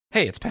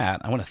Hey, it's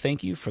Pat. I want to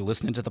thank you for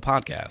listening to the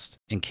podcast.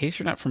 In case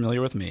you're not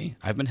familiar with me,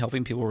 I've been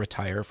helping people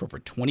retire for over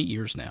 20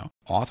 years now,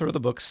 author of the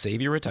book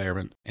Save Your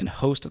Retirement and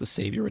host of the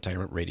Save Your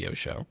Retirement radio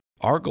show.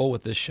 Our goal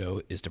with this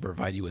show is to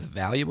provide you with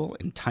valuable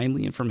and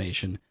timely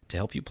information to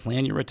help you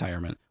plan your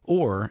retirement,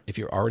 or if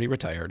you're already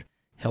retired,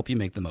 help you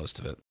make the most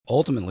of it.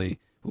 Ultimately,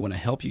 we want to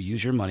help you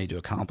use your money to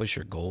accomplish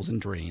your goals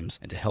and dreams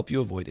and to help you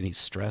avoid any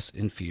stress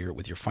and fear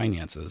with your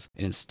finances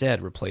and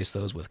instead replace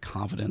those with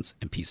confidence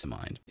and peace of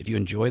mind. If you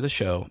enjoy the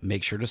show,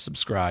 make sure to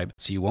subscribe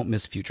so you won't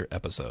miss future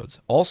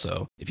episodes.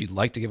 Also, if you'd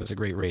like to give us a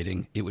great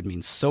rating, it would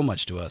mean so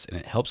much to us and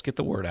it helps get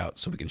the word out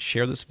so we can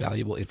share this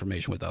valuable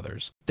information with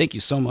others. Thank you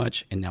so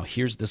much, and now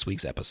here's this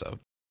week's episode.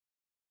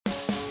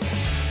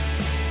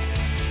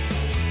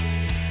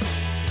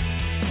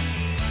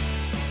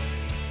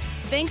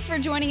 Thanks for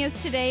joining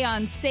us today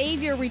on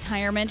Save Your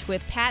Retirement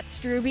with Pat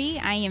Struby.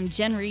 I am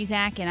Jen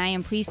Rezac, and I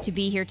am pleased to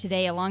be here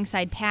today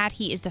alongside Pat.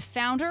 He is the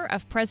founder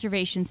of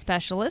Preservation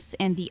Specialists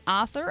and the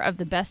author of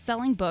the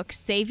best-selling book,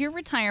 Save Your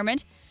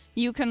Retirement.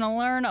 You can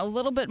learn a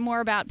little bit more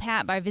about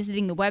Pat by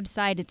visiting the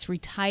website. It's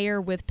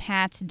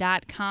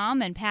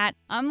retirewithpat.com. And Pat,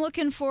 I'm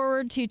looking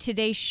forward to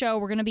today's show.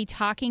 We're going to be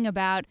talking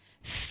about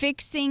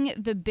fixing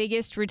the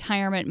biggest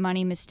retirement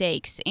money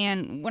mistakes.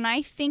 And when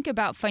I think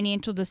about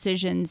financial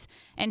decisions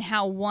and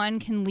how one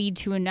can lead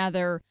to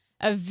another,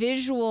 a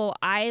visual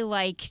I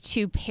like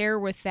to pair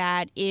with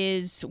that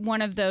is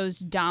one of those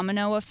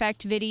domino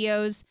effect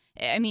videos.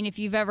 I mean, if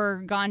you've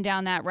ever gone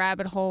down that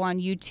rabbit hole on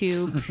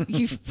YouTube,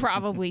 you've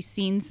probably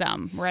seen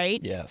some,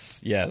 right?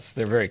 Yes,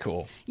 they're very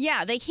cool.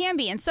 Yeah, they can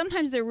be. And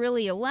sometimes they're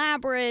really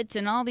elaborate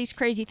and all these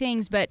crazy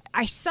things. But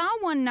I saw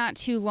one not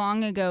too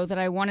long ago that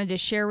I wanted to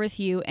share with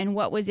you. And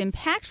what was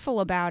impactful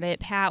about it,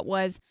 Pat,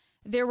 was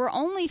there were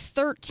only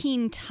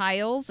 13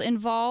 tiles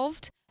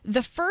involved.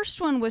 The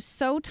first one was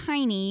so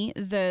tiny,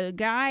 the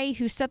guy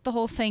who set the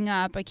whole thing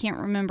up, I can't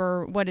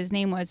remember what his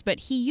name was,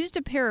 but he used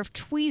a pair of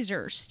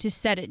tweezers to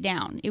set it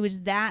down. It was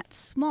that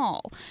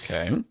small.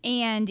 Okay.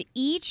 And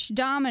each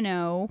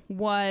domino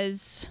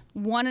was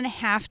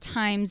 1.5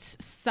 times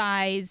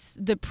size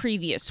the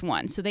previous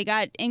one. So they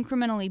got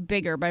incrementally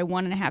bigger by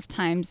 1.5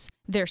 times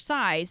their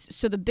size.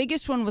 So the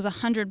biggest one was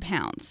 100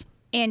 pounds.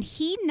 And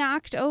he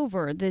knocked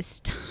over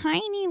this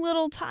tiny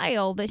little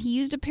tile that he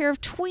used a pair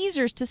of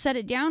tweezers to set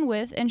it down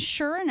with. And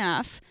sure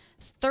enough,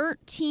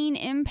 13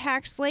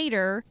 impacts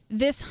later,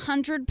 this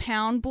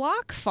 100-pound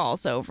block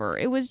falls over.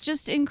 It was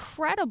just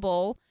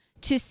incredible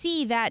to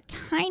see that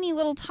tiny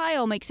little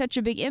tile make such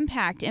a big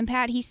impact. And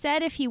Pat, he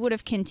said if he would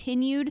have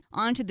continued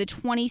onto the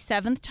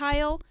 27th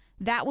tile,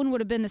 that one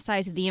would have been the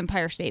size of the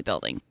Empire State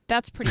Building.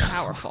 That's pretty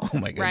powerful. Oh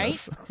my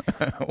goodness.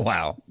 Right?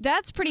 Wow.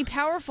 That's pretty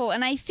powerful.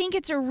 And I think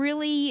it's a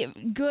really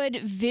good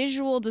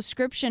visual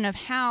description of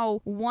how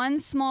one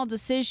small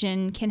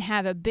decision can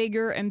have a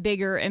bigger and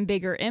bigger and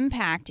bigger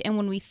impact. And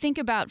when we think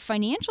about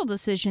financial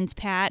decisions,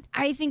 Pat,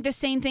 I think the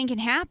same thing can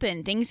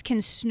happen. Things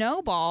can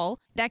snowball.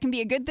 That can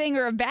be a good thing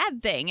or a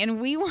bad thing. And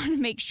we want to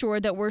make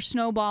sure that we're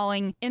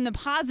snowballing in the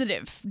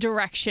positive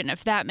direction,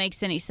 if that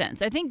makes any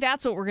sense. I think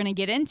that's what we're going to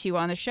get into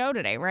on the show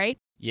today, right?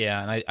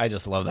 Yeah, and I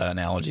just love that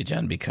analogy,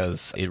 Jen,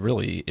 because it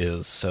really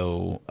is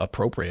so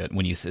appropriate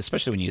when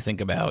especially when you think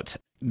about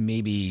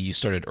maybe you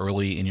started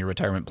early in your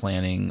retirement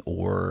planning,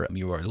 or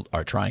you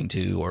are trying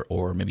to,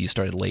 or maybe you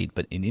started late.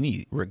 But in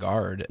any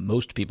regard,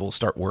 most people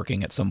start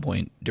working at some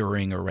point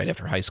during or right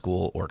after high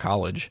school or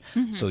college.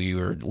 Mm-hmm. So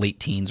you're late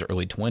teens or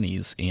early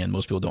 20s, and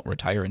most people don't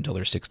retire until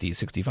they're 60,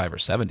 65, or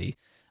 70.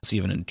 So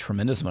you have a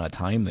tremendous amount of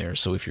time there.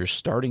 So if you're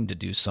starting to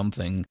do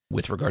something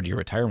with regard to your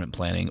retirement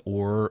planning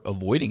or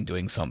avoiding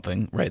doing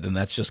something, right, then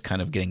that's just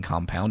kind of getting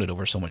compounded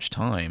over so much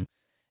time.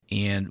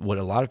 And what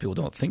a lot of people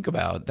don't think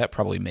about, that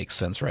probably makes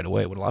sense right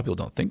away. What a lot of people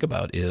don't think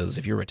about is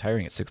if you're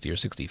retiring at 60 or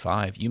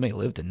 65, you may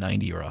live to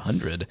 90 or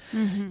 100.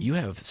 Mm-hmm. You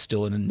have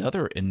still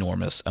another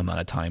enormous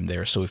amount of time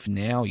there. So if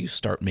now you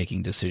start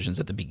making decisions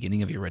at the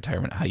beginning of your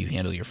retirement, how you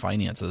handle your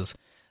finances,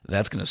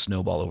 that's going to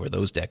snowball over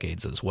those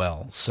decades as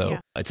well. So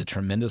It's a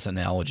tremendous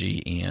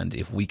analogy, and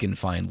if we can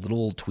find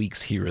little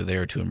tweaks here or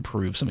there to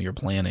improve some of your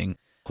planning,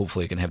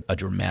 hopefully it can have a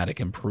dramatic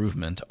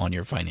improvement on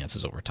your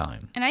finances over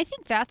time. And I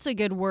think that's a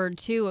good word,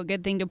 too, a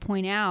good thing to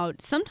point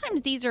out.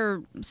 Sometimes these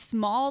are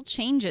small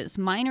changes,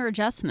 minor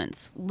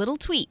adjustments, little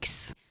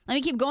tweaks. Let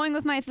me keep going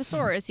with my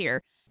thesaurus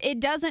here. It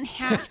doesn't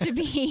have to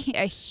be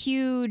a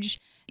huge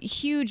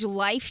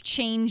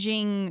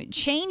life-changing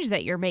change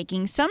that you're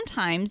making.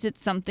 Sometimes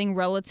it's something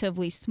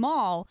relatively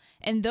small,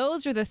 and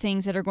those are the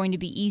things that are going to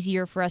be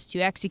easier for us to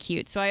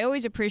execute. So I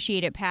always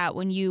appreciate it, Pat,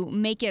 when you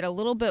make it a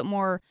little bit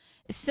more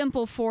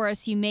simple for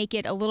us, you make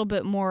it a little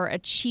bit more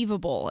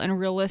achievable and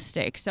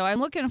realistic. So I'm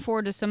looking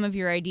forward to some of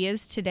your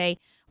ideas today.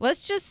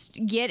 Let's just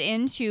get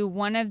into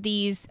one of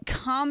these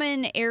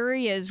common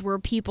areas where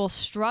people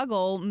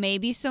struggle,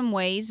 maybe some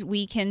ways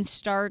we can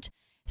start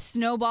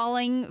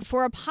snowballing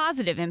for a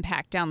positive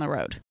impact down the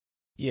road.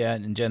 Yeah,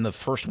 and Jen, the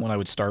first one I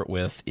would start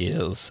with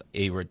is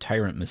a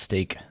retirement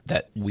mistake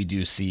that we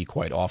do see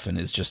quite often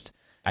is just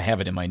I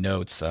have it in my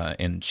notes,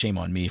 and shame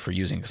on me for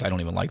using it because I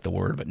don't even like the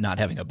word, but not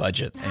having a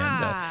budget. And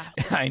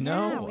I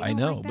know,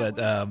 like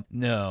but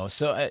no.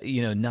 So,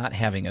 not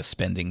having a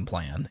spending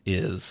plan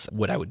is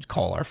what I would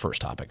call our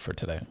first topic for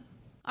today.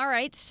 All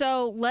right,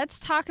 so let's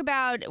talk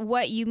about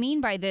what you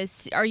mean by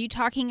this. Are you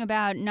talking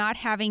about not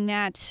having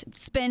that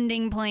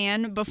spending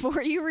plan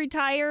before you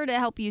retire to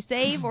help you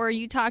save, or are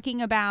you talking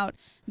about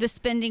the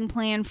spending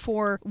plan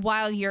for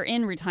while you're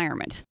in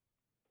retirement?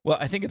 Well,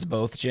 I think it's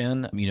both,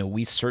 Jen.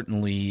 We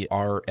certainly,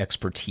 our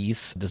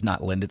expertise does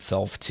not lend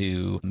itself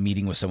to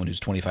meeting with someone who's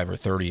 25 or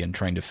 30 and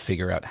trying to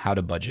figure out how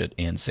to budget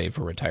and save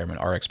for retirement.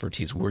 Our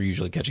expertise, we're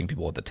usually catching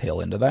people at the tail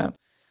end of that.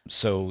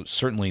 So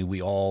certainly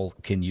we all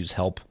can use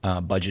help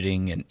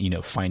budgeting and,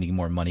 finding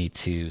more money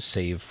to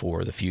save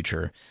for the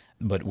future.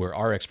 But where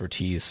our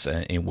expertise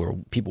and where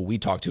people we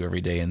talk to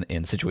every day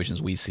and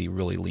situations we see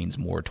really leans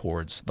more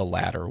towards the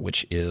latter,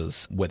 which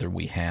is whether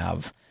we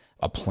have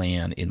a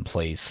plan in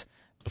place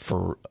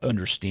for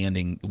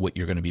understanding what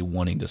you're going to be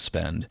wanting to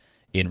spend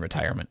in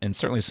retirement. And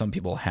certainly some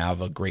people have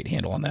a great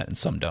handle on that and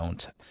some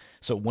don't.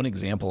 So one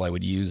example I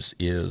would use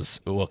is,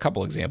 a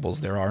couple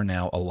examples. There are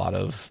now a lot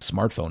of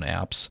smartphone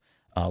apps,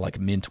 like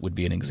Mint would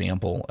be an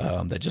example,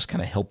 that just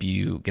kind of help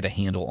you get a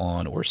handle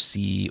on or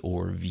see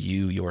or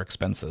view your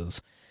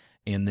expenses.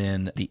 And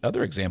then the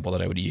other example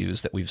that I would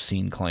use that we've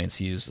seen clients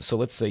use, so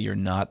let's say you're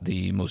not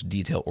the most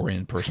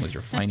detail-oriented person with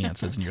your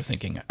finances and you're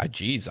thinking,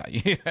 geez,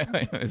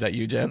 is that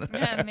you, Jen?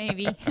 Yeah,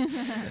 maybe.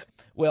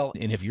 Well,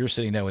 and if you're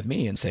sitting down with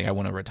me and saying, I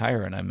want to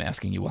retire, and I'm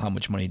asking you, well, how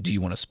much money do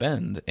you want to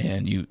spend?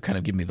 And you kind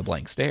of give me the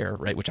blank stare,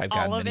 right, which I've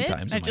gotten many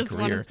times in my career. I just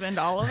want to spend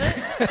all of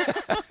it.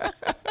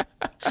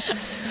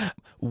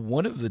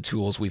 One of the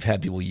tools we've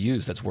had people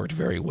use that's worked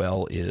very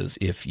well is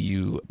if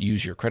you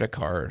use your credit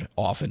card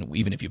often,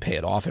 even if you pay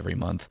it off every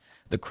month,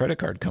 the credit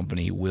card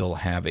company will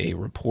have a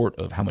report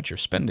of how much you're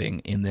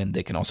spending, and then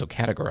they can also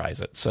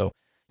categorize it. So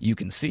you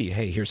can see,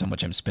 hey, here's how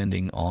much I'm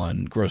spending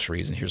on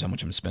groceries, and here's how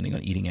much I'm spending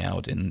on eating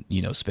out, and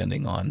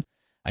spending on,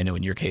 I know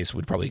in your case,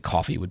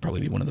 coffee would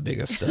probably be one of the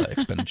biggest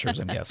expenditures,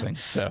 I'm guessing.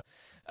 So.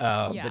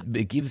 But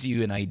it gives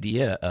you an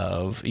idea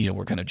of,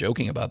 we're kind of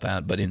joking about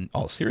that, but in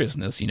all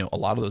seriousness, a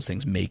lot of those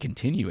things may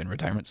continue in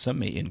retirement. Some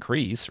may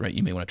increase, right?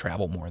 You may want to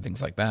travel more and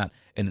things like that.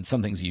 And then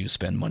some things you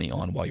spend money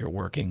on while you're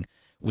working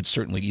would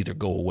certainly either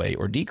go away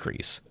or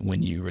decrease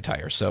when you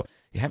retire. So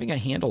having a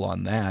handle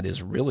on that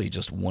is really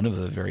just one of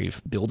the very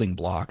building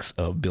blocks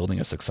of building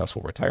a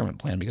successful retirement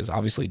plan. Because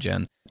obviously,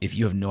 Jen, if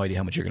you have no idea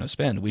how much you're going to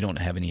spend, we don't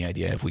have any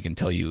idea if we can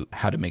tell you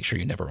how to make sure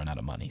you never run out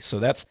of money. So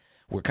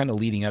we're kind of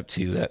leading up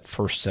to that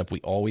first step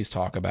we always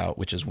talk about,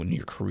 which is when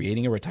you're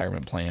creating a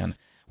retirement plan,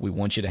 we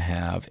want you to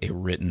have a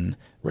written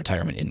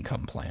retirement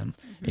income plan.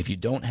 Mm-hmm. If you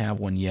don't have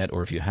one yet,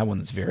 or if you have one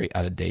that's very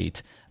out of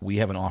date, we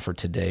have an offer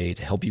today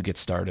to help you get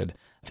started.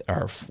 It's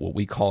what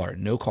we call our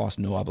no cost,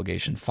 no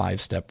obligation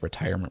 5-step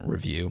retirement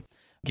review.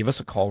 Give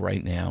us a call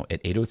right now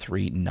at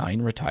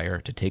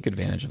 803-9-RETIRE to take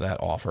advantage of that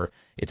offer.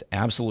 It's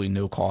absolutely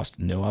no cost,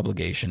 no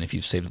obligation. If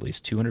you've saved at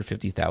least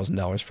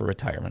 $250,000 for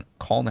retirement,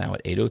 call now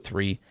at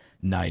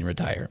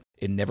 803-9-RETIRE.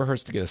 It never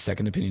hurts to get a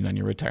second opinion on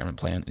your retirement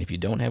plan. And if you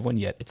don't have one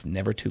yet, it's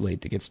never too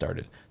late to get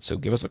started. So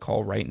give us a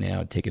call right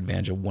now to take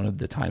advantage of one of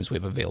the times we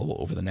have available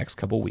over the next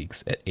couple of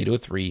weeks at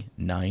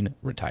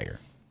 803-9-RETIRE.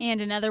 And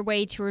another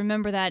way to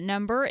remember that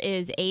number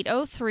is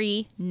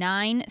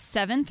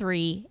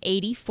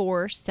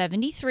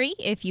 803-973-8473.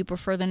 If you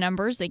prefer the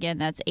numbers, again,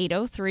 that's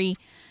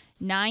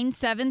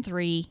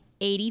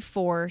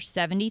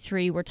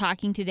 803-973-8473. We're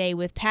talking today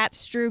with Pat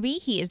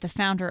Strube. He is the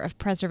founder of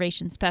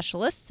Preservation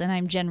Specialists, and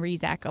I'm Jen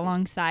Rezac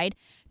alongside,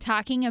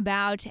 talking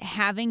about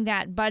having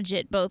that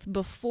budget both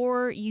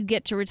before you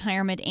get to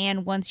retirement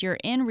and once you're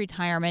in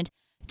retirement.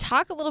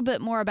 Talk a little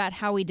bit more about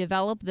how we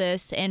develop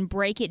this and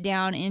break it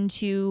down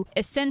into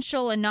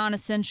essential and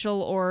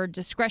non-essential, or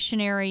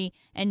discretionary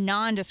and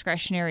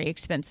non-discretionary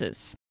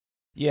expenses.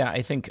 Yeah,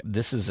 I think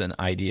this is an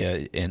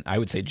idea, and I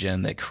would say,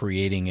 Jen, that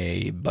creating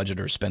a budget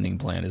or spending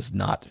plan is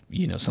not,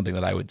 something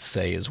that I would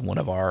say is one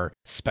of our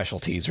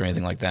specialties or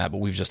anything like that, but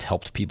we've just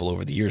helped people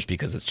over the years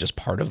because it's just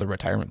part of the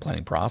retirement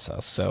planning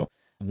process. So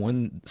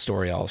one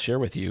story I'll share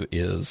with you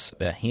is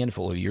a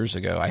handful of years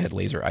ago, I had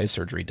laser eye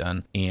surgery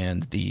done,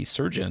 and the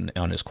surgeon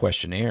on his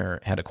questionnaire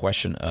had a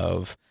question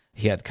of,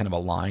 he had kind of a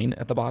line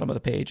at the bottom of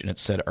the page, and it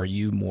said, are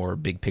you more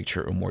big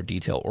picture or more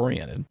detail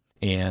oriented?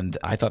 And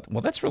I thought,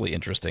 well, that's really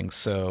interesting.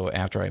 So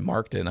after I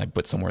marked it and I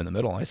put somewhere in the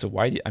middle, I said,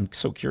 I'm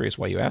so curious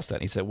why you asked that.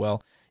 And he said,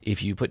 well,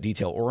 if you put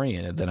detail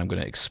oriented, then I'm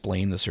going to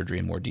explain the surgery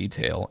in more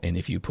detail. And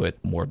if you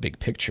put more big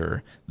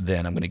picture,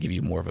 then I'm going to give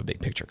you more of a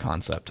big picture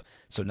concept.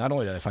 So not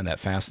only did I find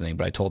that fascinating,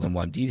 but I told him,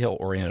 well, I'm detail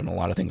oriented on a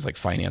lot of things like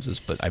finances,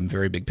 but I'm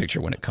very big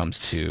picture when it comes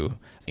to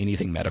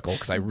anything medical,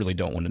 because I really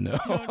don't want to know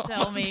Don't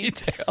tell me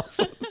details.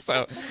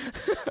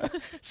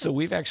 So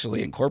we've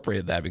actually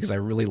incorporated that because I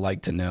really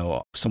like to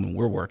know someone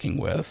we're working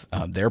with,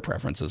 their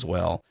preference as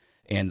well.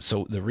 And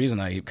so the reason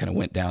I kind of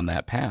went down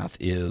that path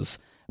is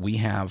We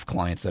have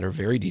clients that are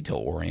very detail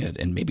oriented,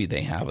 and maybe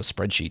they have a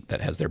spreadsheet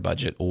that has their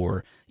budget,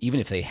 or even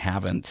if they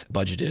haven't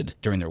budgeted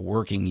during their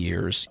working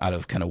years out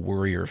of kind of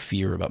worry or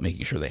fear about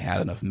making sure they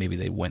had enough, maybe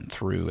they went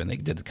through and they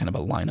did kind of a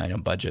line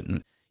item budget.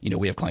 And,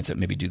 we have clients that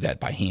maybe do that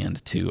by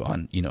hand too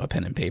on, a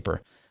pen and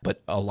paper.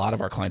 But a lot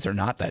of our clients are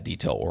not that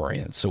detail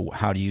oriented. So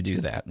how do you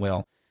do that?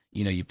 Well,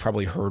 you've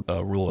probably heard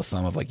a rule of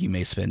thumb of like you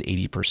may spend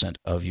 80%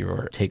 of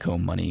your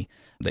take-home money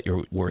that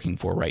you're working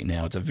for right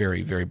now. It's a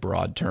very, very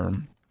broad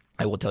term.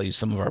 I will tell you,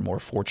 some of our more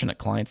fortunate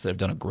clients that have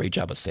done a great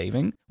job of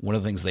saving, one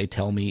of the things they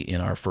tell me in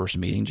our first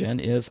meeting, Jen,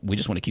 is we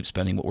just want to keep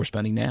spending what we're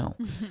spending now.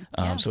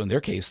 Yeah. So in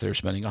their case, they're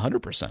spending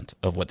 100%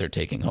 of what they're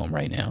taking home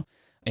right now.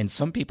 And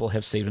some people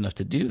have saved enough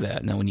to do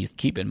that. Now, when you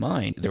keep in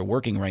mind, they're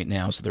working right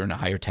now, so they're in a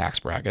higher tax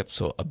bracket.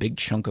 So a big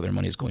chunk of their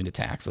money is going to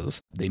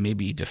taxes. They may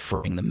be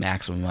deferring the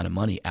maximum amount of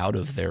money out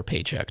of their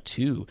paycheck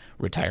to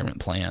retirement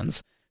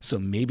plans. So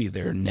maybe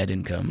their net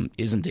income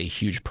isn't a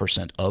huge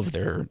percent of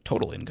their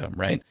total income,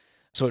 right?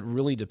 So it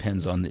really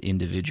depends on the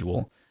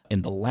individual.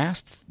 And the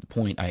last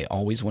point I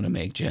always want to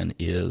make, Jen,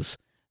 is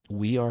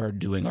we are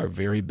doing our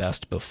very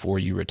best before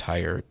you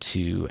retire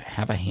to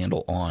have a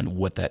handle on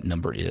what that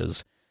number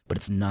is. But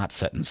it's not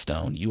set in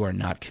stone. You are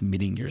not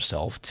committing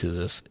yourself to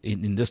this.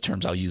 In this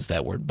terms, I'll use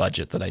that word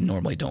budget that I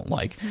normally don't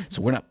like. So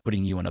we're not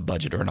putting you on a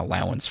budget or an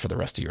allowance for the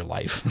rest of your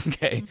life,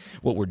 okay?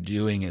 What we're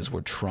doing is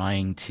we're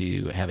trying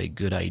to have a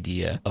good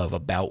idea of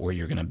about where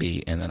you're going to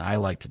be. And then I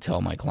like to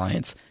tell my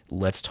clients,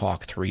 let's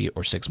talk 3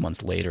 or 6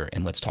 months later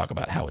and let's talk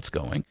about how it's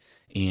going.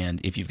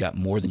 And if you've got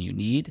more than you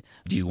need,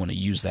 do you want to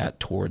use that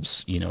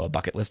towards, a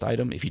bucket list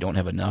item? If you don't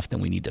have enough,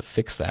 then we need to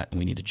fix that and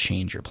we need to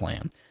change your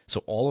plan.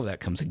 So all of that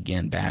comes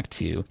again back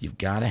to you've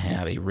got to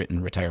have a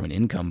written retirement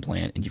income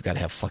plan and you've got to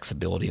have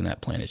flexibility in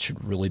that plan. It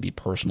should really be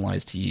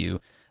personalized to you.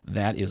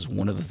 That is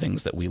one of the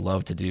things that we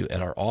love to do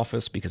at our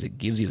office because it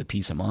gives you the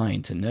peace of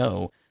mind to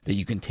know that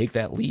you can take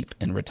that leap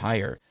and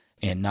retire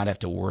and not have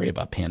to worry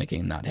about panicking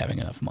and not having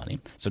enough money.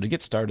 So to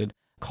get started,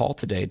 call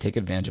today. Take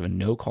advantage of a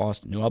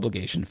no-cost,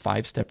 no-obligation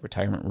 5-step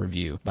retirement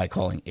review by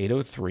calling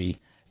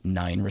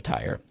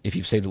 803-9-RETIRE. If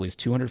you've saved at least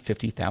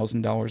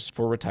 $250,000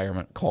 for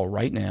retirement, call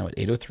right now at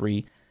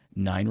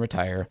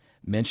 803-9-RETIRE.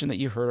 Mention that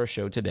you heard our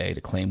show today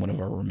to claim one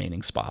of our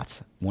remaining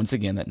spots. Once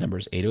again, that number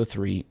is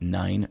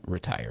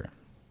 803-9-RETIRE.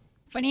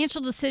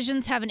 Financial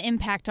decisions have an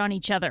impact on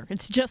each other.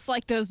 It's just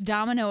like those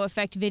domino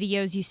effect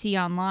videos you see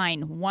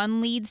online.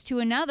 One leads to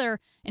another,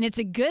 and it's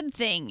a good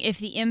thing if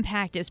the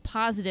impact is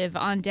positive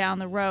on down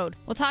the road.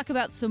 We'll talk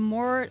about some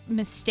more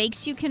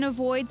mistakes you can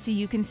avoid so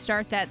you can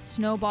start that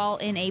snowball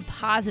in a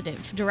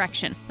positive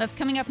direction. That's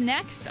coming up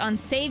next on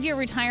Save Your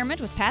Retirement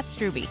with Pat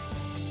Strube.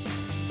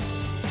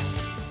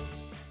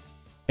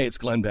 Hey, it's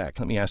Glenn Beck.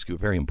 Let me ask you a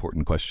very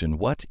important question.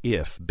 What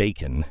if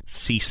bacon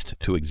ceased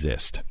to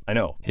exist? I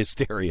know,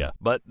 hysteria.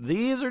 But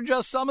these are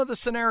just some of the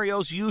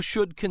scenarios you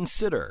should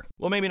consider.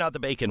 Well, maybe not the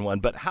bacon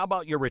one, but how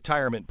about your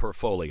retirement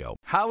portfolio?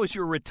 How is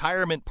your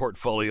retirement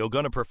portfolio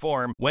going to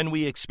perform when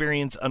we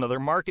experience another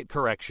market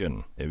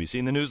correction? Have you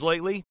seen the news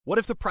lately? What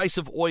if the price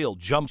of oil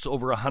jumps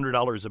over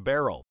 $100 a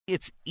barrel?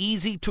 It's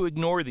easy to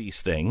ignore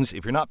these things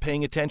if you're not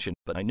paying attention,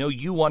 but I know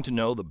you want to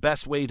know the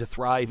best way to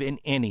thrive in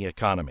any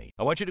economy.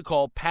 I want you to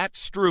call Pat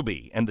Strube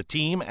and the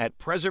team at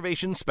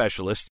Preservation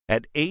Specialists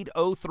at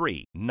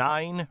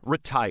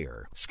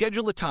 803-9-RETIRE.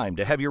 Schedule a time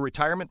to have your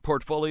retirement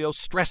portfolio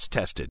stress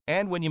tested.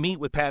 And when you meet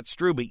with Pat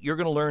Strube, you're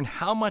going to learn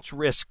how much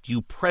risk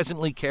you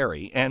presently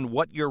carry and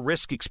what your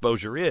risk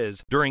exposure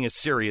is during a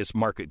serious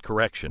market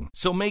correction.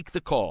 So make the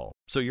call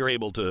so you're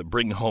able to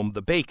bring home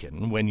the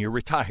bacon when you're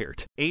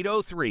retired.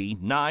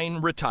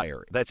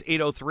 803-9-RETIRE. That's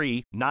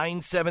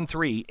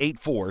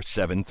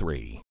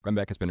 803-973-8473. Glenn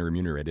Beck has been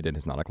remunerated and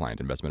is not a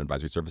client. Investment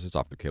advisory services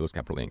offered through Kalos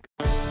Capital Inc.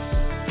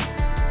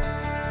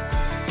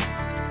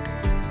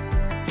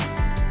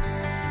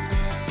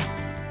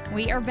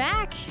 We are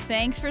back.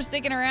 Thanks for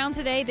sticking around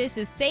today. This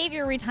is Save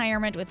Your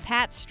Retirement with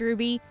Pat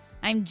Strube.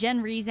 I'm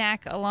Jen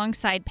Rezac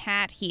alongside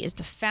Pat. He is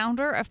the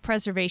founder of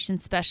Preservation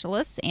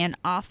Specialists and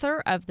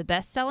author of the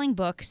best-selling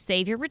book,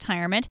 Save Your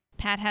Retirement.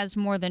 Pat has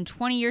more than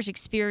 20 years'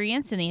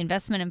 experience in the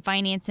investment and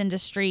finance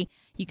industry.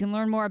 You can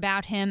learn more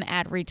about him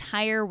at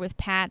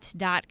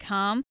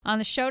retirewithpat.com. On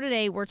the show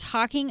today, we're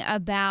talking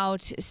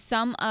about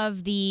some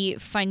of the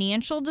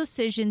financial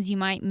decisions you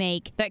might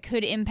make that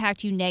could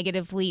impact you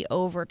negatively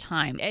over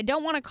time. I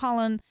don't want to call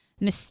them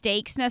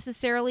mistakes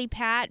necessarily,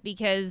 Pat,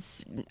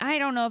 because I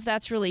don't know if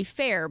that's really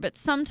fair, but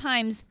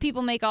sometimes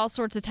people make all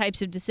sorts of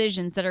types of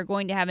decisions that are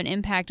going to have an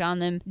impact on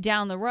them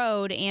down the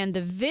road, and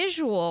the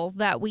visual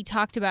that we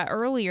talked about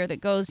earlier that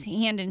goes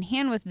hand in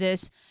hand with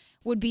this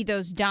would be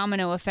those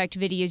domino effect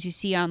videos you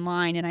see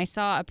online. And I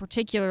saw a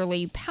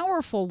particularly powerful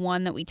powerful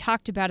one that we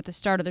talked about at the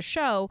start of the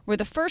show, where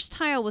the first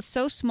tile was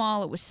so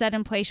small it was set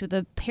in place with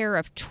a pair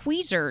of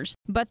tweezers,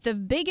 but the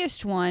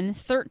biggest one,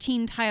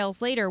 13 tiles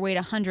later, weighed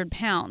 100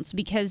 pounds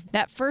because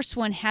that first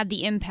one had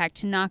the impact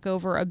to knock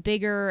over a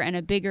bigger and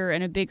a bigger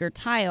and a bigger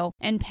tile.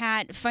 And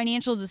Pat,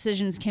 financial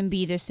decisions can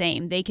be the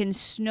same. They can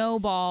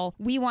snowball.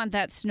 We want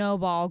that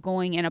snowball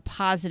going in a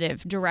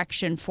positive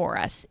direction for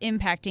us,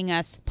 impacting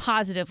us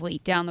positively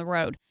down the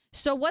road.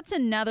 So what's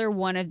another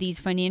one of these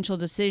financial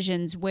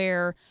decisions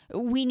where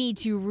we need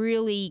to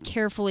really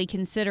carefully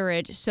consider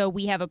it so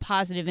we have a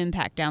positive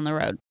impact down the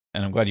road?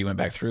 And I'm glad you went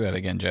back through that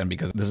again, Jen,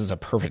 because this is a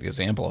perfect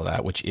example of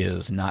that, which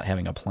is not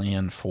having a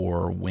plan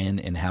for when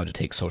and how to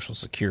take Social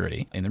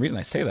Security. And the reason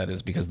I say that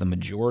is because the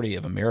majority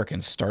of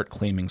Americans start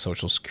claiming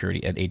Social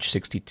Security at age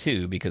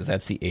 62 because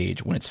that's the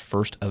age when it's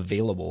first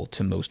available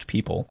to most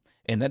people.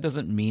 And that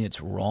doesn't mean it's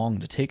wrong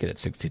to take it at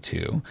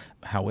 62.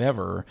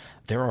 However,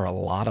 there are a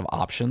lot of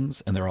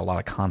options and there are a lot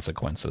of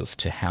consequences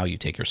to how you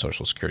take your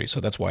Social Security. So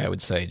that's why I would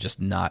say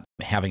just not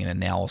having an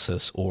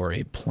analysis or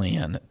a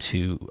plan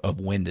of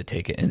when to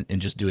take it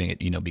and just doing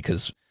it,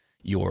 because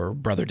your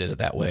brother did it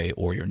that way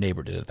or your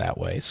neighbor did it that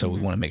way. So we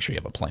want to make sure you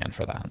have a plan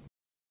for that.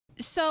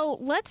 So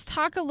let's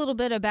talk a little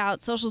bit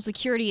about Social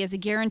Security as a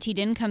guaranteed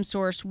income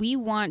source. We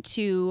want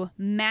to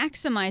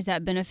maximize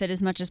that benefit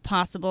as much as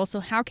possible. So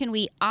how can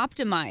we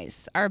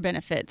optimize our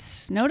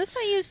benefits? Notice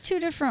I used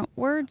two different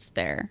words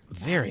there.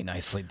 Very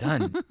nicely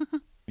done.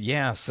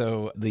 Yeah,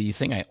 so the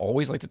thing I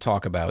always like to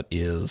talk about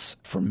is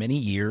for many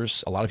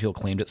years, a lot of people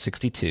claimed at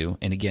 62.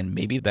 And again,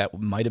 maybe that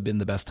might have been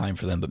the best time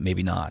for them, but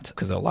maybe not,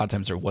 because a lot of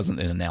times there wasn't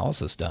an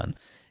analysis done.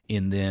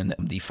 And then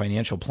the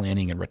financial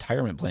planning and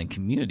retirement plan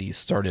communities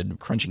started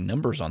crunching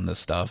numbers on this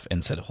stuff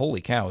and said,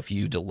 holy cow, if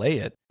you delay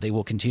it, they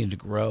will continue to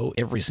grow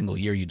every single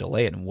year you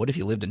delay it. And what if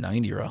you live to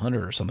 90 or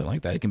 100 or something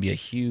like that? It can be a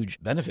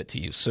huge benefit to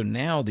you. So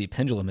now the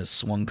pendulum has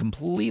swung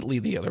completely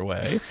the other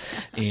way.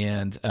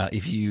 And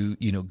if you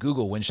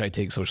Google, when should I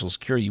take Social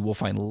Security, you will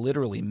find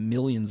literally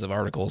millions of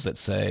articles that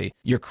say,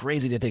 you're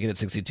crazy to take it at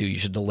 62. You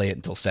should delay it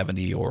until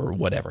 70 or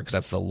whatever, because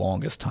that's the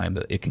longest time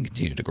that it can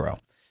continue to grow.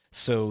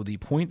 So the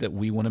point that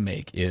we want to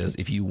make is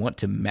if you want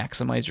to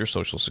maximize your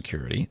Social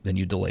Security, then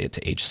you delay it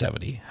to age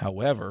 70.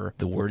 However,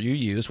 the word you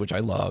use, which I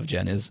love,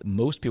 Jen, is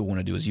most people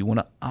want to do is you want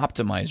to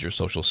optimize your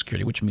Social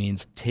Security, which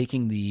means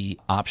taking the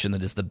option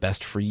that is the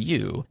best for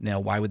you. Now,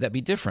 why would that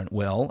be different?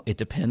 Well, it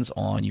depends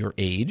on your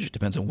age. It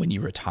depends on when you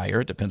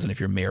retire. It depends on if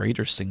you're married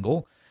or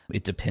single.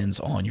 It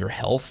depends on your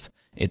health.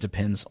 It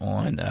depends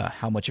on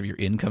how much of your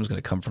income is going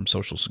to come from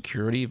Social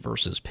Security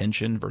versus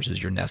pension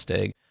versus your nest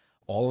egg.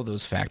 All of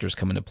those factors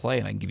come into play.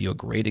 And I can give you a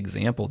great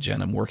example,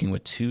 Jen. I'm working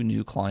with two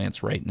new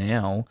clients right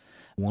now.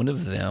 One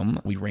of them,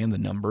 we ran the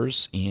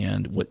numbers,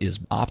 and what is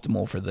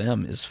optimal for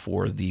them is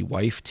for the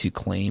wife to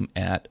claim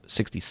at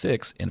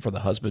 66 and for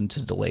the husband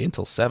to delay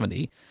until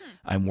 70.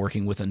 I'm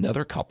working with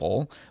another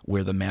couple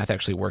where the math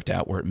actually worked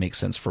out where it makes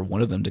sense for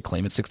one of them to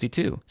claim at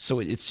 62. So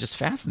it's just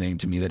fascinating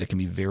to me that it can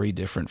be very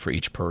different for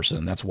each person.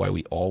 And that's why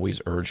we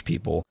always urge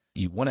people,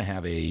 you want to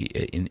have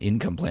an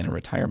income plan in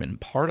retirement.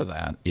 And part of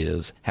that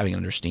is having an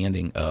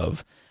understanding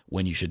of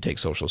when you should take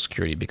Social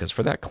Security, because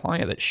for that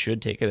client that should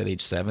take it at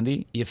age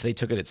 70, if they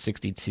took it at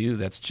 62,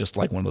 that's just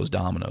like one of those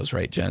dominoes,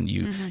 right, Jen?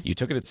 You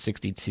took it at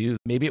 62,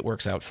 maybe it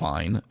works out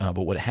fine,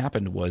 but what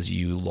happened was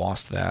you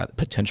lost that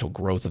potential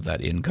growth of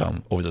that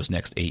income over those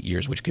next 8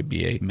 years, which could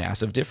be a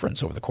massive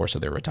difference over the course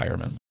of their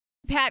retirement.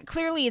 Pat,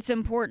 clearly it's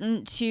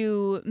important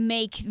to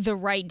make the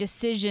right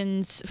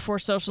decisions for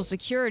Social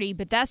Security,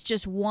 but that's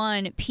just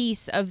one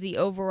piece of the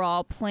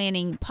overall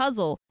planning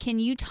puzzle. Can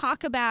you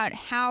talk about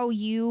how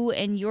you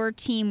and your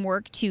team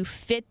work to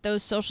fit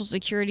those Social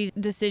Security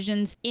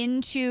decisions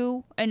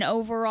into an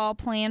overall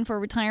plan for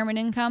retirement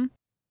income?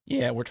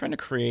 Yeah, we're trying to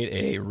create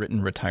a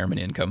written retirement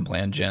income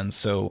plan, Jen.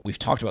 So we've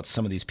talked about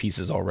some of these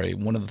pieces already.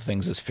 One of the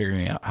things is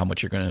figuring out how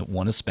much you're going to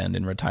want to spend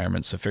in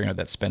retirement. So figuring out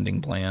that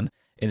spending plan.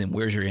 And then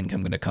where's your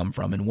income going to come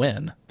from and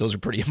when? Those are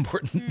pretty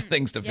important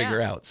things to figure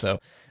out. So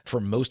for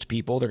most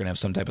people, they're going to have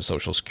some type of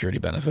Social Security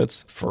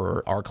benefits.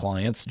 For our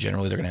clients,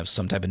 generally, they're going to have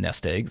some type of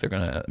nest egg they're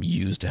going to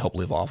use to help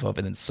live off of.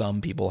 And then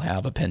some people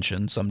have a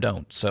pension, some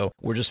don't. So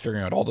we're just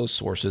figuring out all those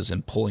sources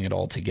and pulling it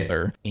all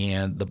together.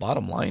 And the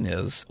bottom line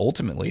is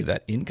ultimately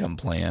that income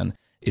plan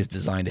is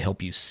designed to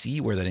help you see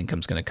where that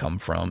income's going to come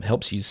from,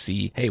 helps you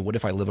see, hey, what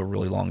if I live a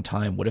really long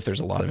time? What if there's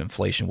a lot of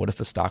inflation? What if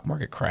the stock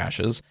market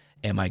crashes?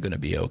 Am I going to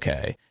be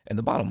okay? And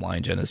the bottom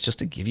line, Jen, is just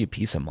to give you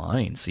peace of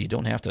mind so you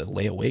don't have to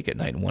lay awake at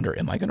night and wonder,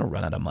 am I going to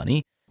run out of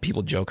money?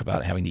 People joke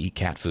about having to eat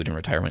cat food in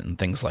retirement and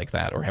things like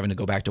that, or having to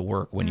go back to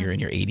work when you're in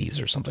your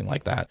 80s or something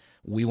like that.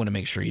 We want to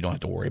make sure you don't have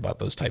to worry about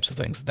those types of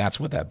things. That's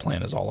what that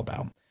plan is all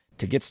about.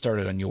 To get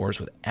started on yours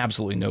with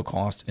absolutely no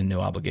cost and no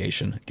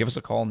obligation, give us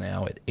a call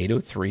now at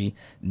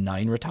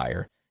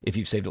 803-9RETIRE. If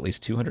you've saved at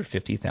least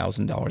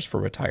 $250,000 for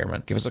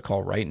retirement, give us a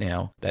call right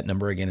now. That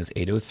number again is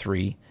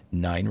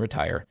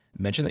 803-9RETIRE.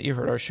 Mention that you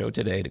heard our show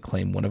today to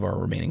claim one of our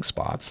remaining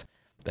spots.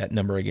 That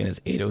number again is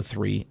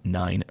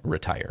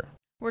 803-9RETIRE.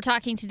 We're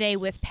talking today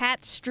with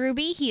Pat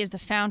Struby. He is the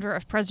founder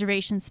of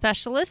Preservation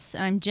Specialists.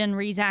 I'm Jen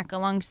Rezac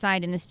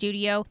alongside in the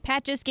studio.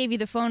 Pat just gave you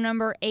the phone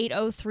number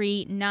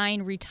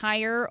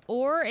 803-9RETIRE,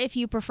 or if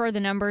you prefer the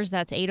numbers,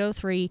 that's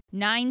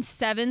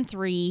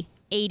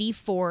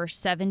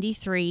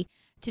 803-973-8473.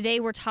 Today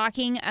we're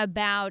talking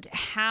about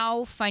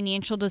how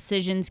financial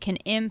decisions can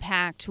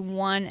impact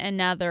one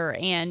another,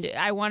 and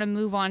I want to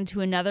move on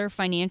to another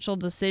financial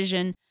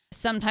decision.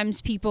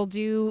 Sometimes people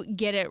do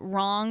get it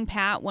wrong,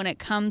 Pat, when it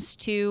comes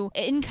to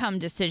income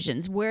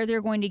decisions, where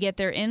they're going to get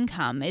their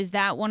income. Is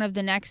that one of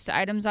the next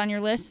items on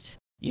your list?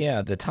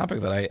 Yeah, the topic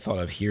that I thought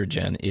of here,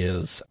 Jen,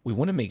 is we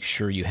want to make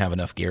sure you have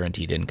enough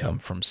guaranteed income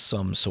from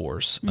some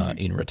source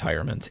in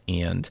retirement.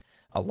 And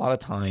a lot of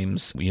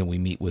times, we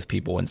meet with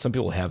people, and some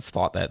people have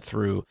thought that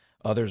through.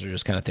 Others are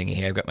just kind of thinking,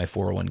 hey, I've got my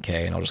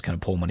 401k, and I'll just kind of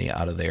pull money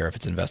out of there if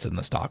it's invested in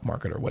the stock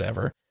market or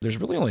whatever. There's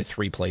really only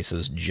three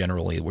places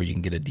generally where you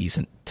can get a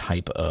decent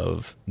type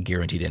of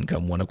guaranteed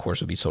income. One, of course,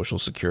 would be Social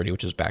Security,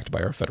 which is backed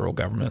by our federal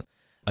government.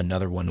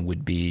 Another one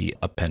would be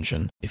a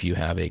pension, if you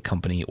have a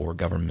company or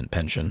government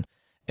pension.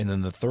 And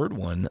then the third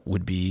one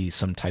would be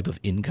some type of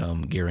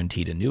income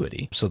guaranteed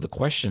annuity. So the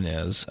question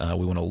is,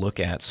 we want to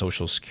look at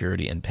Social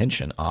Security and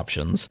pension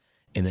options.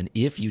 And then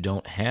if you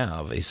don't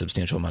have a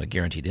substantial amount of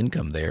guaranteed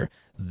income there,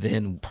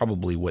 then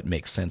probably what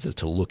makes sense is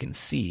to look and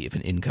see if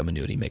an income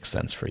annuity makes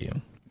sense for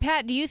you.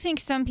 Pat, do you think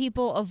some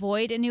people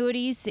avoid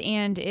annuities?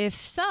 And if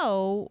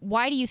so,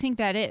 why do you think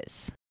that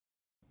is?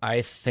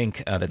 I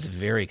think that's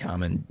very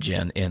common,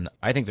 Jen, and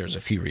I think there's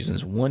a few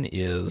reasons. One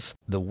is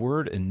the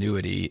word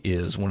annuity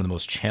is one of the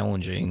most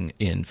challenging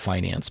in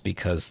finance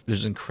because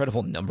there's an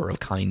incredible number of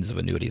kinds of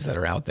annuities that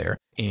are out there,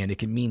 and it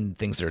can mean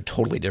things that are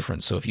totally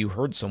different. So if you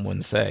heard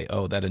someone say,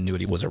 oh, that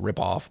annuity was a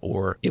ripoff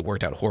or it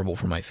worked out horrible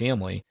for my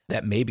family,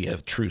 that may be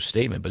a true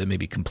statement, but it may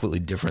be completely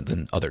different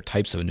than other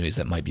types of annuities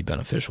that might be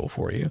beneficial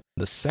for you.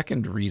 The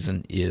second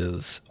reason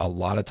is a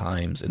lot of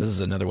times, and this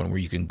is another one where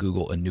you can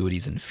Google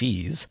annuities and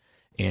fees,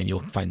 and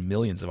you'll find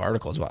millions of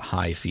articles about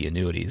high fee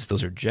annuities.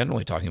 Those are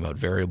generally talking about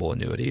variable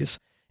annuities.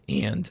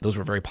 And those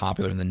were very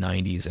popular in the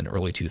 90s and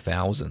early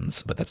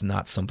 2000s, but that's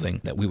not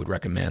something that we would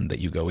recommend that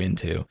you go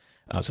into.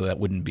 So that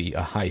wouldn't be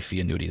a high fee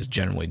annuity is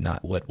generally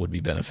not what would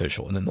be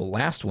beneficial. And then the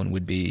last one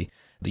would be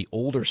the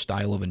older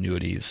style of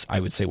annuities, I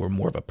would say were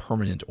more of a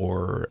permanent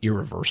or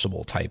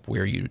irreversible type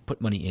where you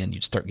put money in,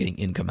 you'd start getting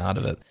income out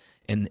of it.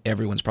 And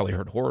everyone's probably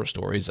heard horror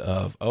stories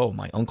of, oh,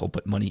 my uncle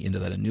put money into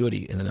that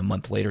annuity, and then a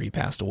month later he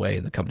passed away,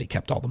 and the company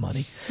kept all the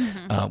money.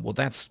 Well,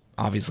 that's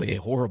obviously a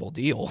horrible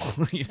deal,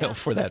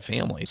 for that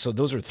family. So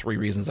those are three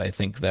reasons I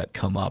think that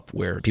come up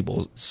where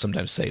people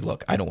sometimes say,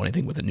 look, I don't want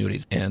anything with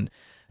annuities. And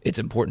it's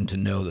important to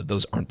know that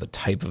those aren't the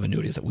type of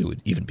annuities that we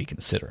would even be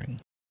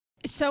considering.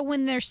 So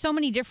when there's so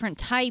many different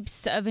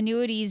types of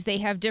annuities, they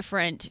have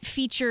different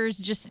features,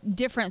 just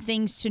different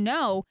things to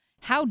know.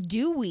 How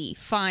do we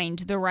find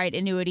the right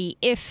annuity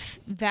if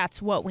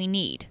that's what we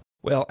need?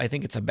 Well, I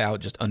think it's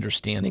about just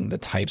understanding the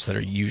types that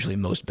are usually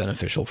most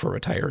beneficial for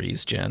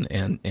retirees, Jen.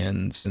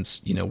 And since,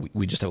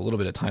 we just have a little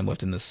bit of time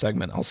left in this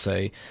segment, I'll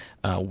say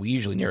we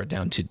usually narrow it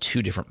down to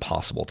two different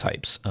possible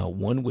types.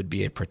 One would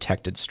be a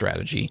protected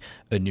strategy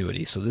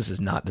annuity. So this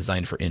is not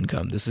designed for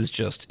income. This is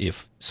just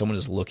if someone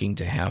is looking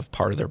to have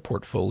part of their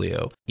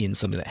portfolio in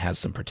something that has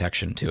some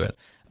protection to it.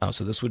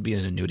 So this would be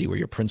an annuity where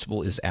your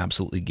principal is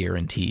absolutely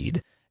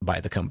guaranteed by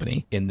the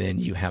company, and then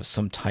you have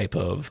some type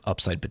of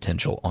upside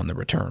potential on the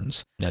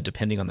returns. Now,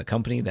 depending on the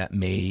company, that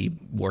may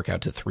work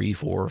out to 3,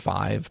 4, or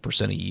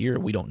 5% a year.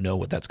 We don't know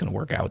what that's going to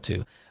work out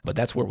to, but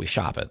that's where we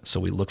shop it. So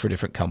we look for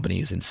different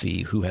companies and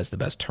see who has the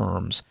best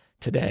terms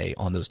today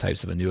on those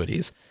types of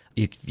annuities.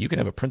 If you can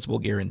have a principal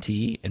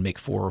guarantee and make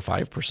 4 or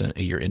 5%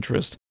 a year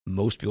interest,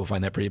 most people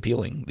find that pretty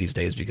appealing these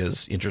days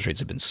because interest rates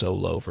have been so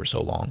low for so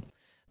long.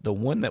 The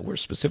one that we're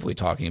specifically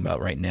talking about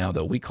right now,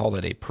 though, we call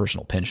it a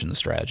personal pension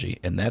strategy.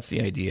 And that's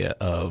the idea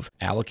of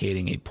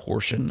allocating a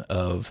portion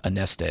of a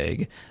nest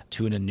egg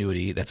to an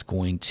annuity that's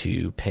going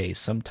to pay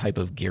some type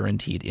of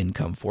guaranteed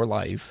income for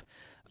life,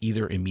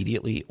 either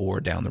immediately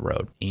or down the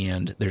road.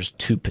 And there's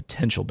two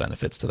potential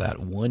benefits to that.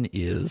 One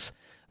is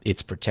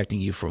it's protecting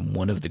you from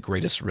one of the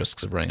greatest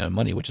risks of running out of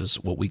money, which is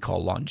what we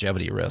call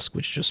longevity risk,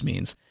 which just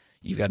means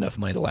you've got enough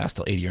money to last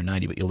till 80 or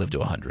 90, but you'll live to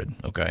 100,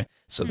 okay?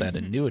 So that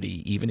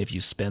annuity, even if you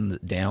spend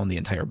down the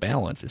entire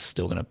balance, is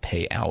still going to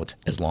pay out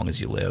as long as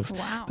you live.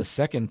 Wow. The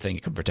second thing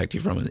it can protect you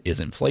from is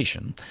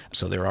inflation.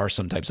 So there are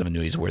some types of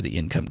annuities where the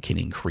income can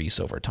increase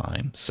over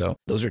time. So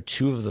those are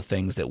two of the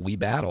things that we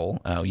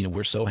battle.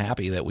 We're so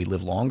happy that we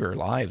live longer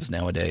lives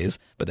nowadays,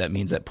 but that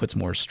means that puts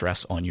more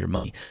stress on your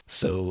money.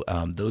 So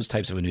those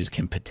types of annuities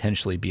can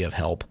potentially be of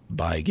help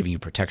by giving you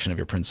protection of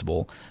your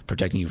principal,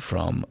 protecting you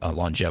from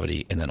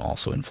longevity, and then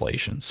also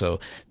inflation. So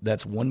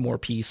that's one more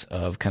piece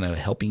of kind of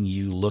helping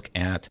you look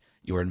at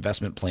your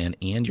investment plan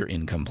and your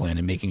income plan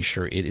and making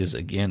sure it is,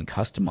 again,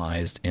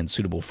 customized and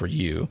suitable for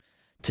you.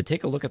 To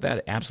take a look at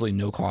that, absolutely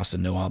no cost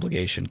and no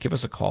obligation, give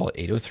us a call at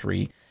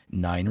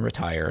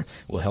 803-9RETIRE.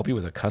 We'll help you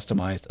with a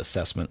customized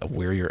assessment of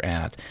where you're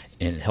at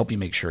and help you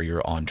make sure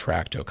you're on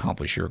track to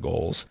accomplish your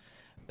goals.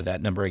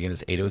 That number again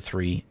is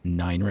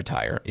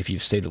 803-9-RETIRE. If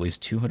you've saved at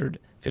least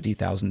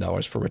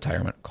 $250,000 for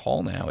retirement,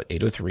 call now at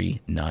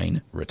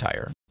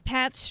 803-9-RETIRE.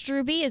 Pat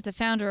Struby is the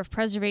founder of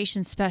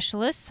Preservation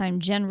Specialists. I'm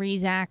Jen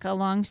Rezac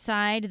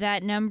alongside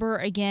that number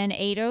again,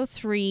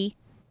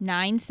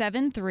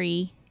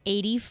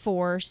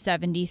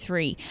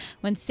 803-973-8473.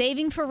 When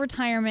saving for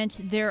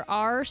retirement, there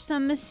are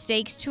some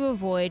mistakes to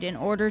avoid in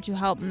order to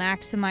help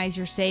maximize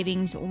your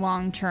savings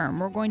long term.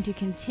 We're going to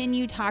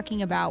continue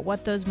talking about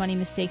what those money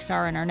mistakes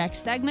are in our next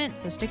segment,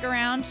 so stick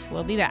around.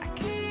 We'll be back.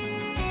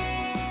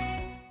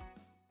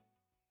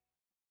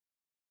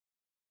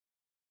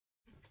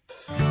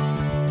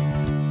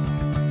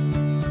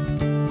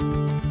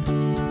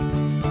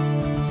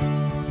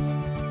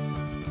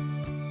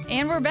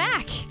 And we're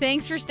back.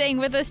 Thanks for staying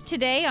with us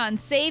today on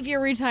Save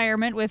Your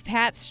Retirement with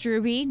Pat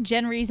Struby.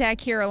 Jen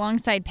Rezac here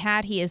alongside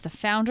Pat. He is the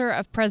founder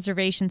of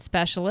Preservation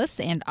Specialists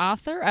and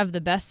author of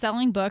the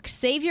best-selling book,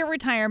 Save Your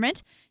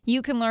Retirement.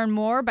 You can learn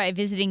more by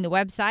visiting the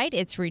website.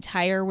 It's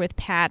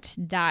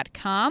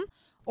retirewithpat.com.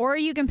 Or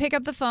you can pick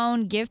up the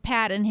phone, give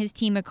Pat and his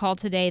team a call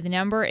today. The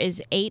number is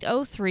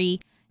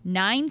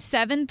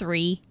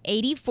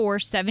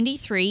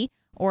 803-973-8473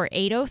 or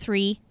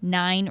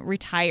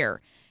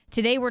 803-9-RETIRE.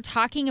 Today, we're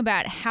talking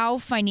about how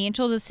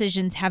financial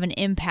decisions have an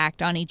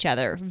impact on each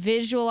other.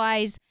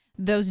 Visualize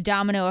those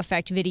domino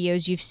effect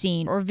videos you've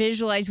seen, or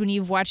visualize when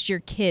you've watched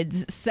your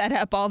kids set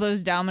up all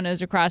those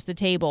dominoes across the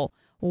table.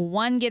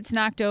 One gets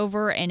knocked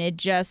over and it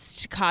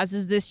just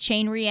causes this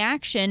chain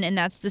reaction, and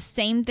that's the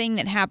same thing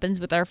that happens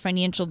with our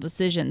financial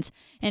decisions.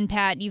 And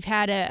Pat, you've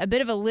had a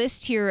bit of a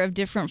list here of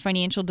different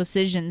financial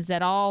decisions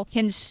that all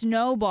can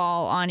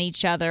snowball on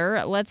each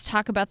other. Let's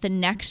talk about the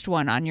next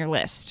one on your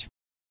list.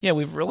 Yeah,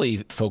 we've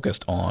really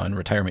focused on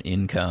retirement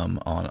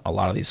income on a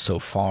lot of these so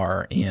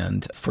far,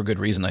 and for good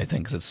reason, I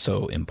think, because it's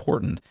so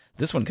important.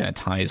 This one kind of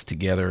ties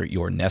together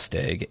your nest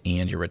egg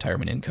and your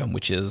retirement income,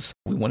 which is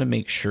we want to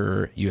make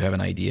sure you have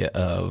an idea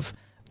of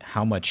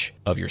how much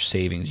of your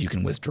savings you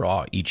can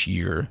withdraw each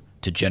year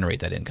to generate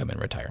that income in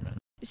retirement.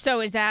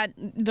 So is that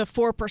the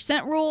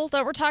 4% rule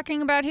that we're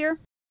talking about here?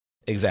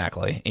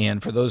 Exactly.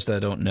 And for those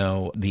that don't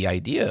know, the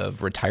idea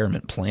of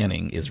retirement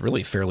planning is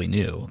really fairly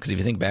new. Because if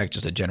you think back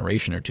just a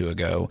generation or two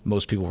ago,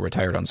 most people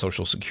retired on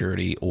Social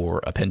Security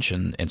or a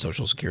pension and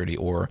Social Security,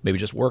 or maybe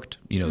just worked,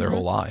 their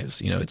whole lives.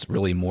 It's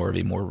really more of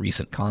a more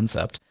recent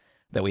concept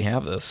that we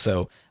have this.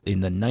 So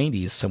in the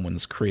 90s,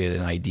 someone's created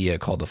an idea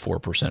called the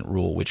 4%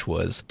 rule, which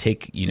was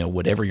take,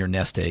 whatever your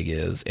nest egg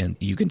is, and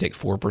you can take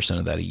 4%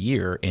 of that a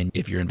year. And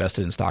if you're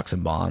invested in stocks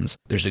and bonds,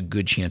 there's a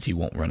good chance you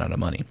won't run out of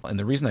money. And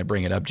the reason I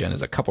bring it up, Jen,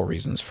 is a couple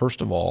reasons.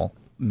 First of all,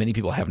 many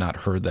people have not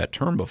heard that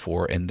term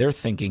before, and they're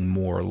thinking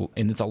more,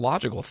 and it's a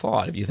logical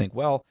thought. If you think,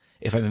 well,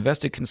 if I've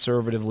invested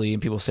conservatively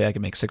and people say I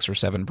can make 6 or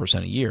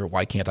 7% a year,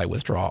 why can't I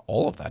withdraw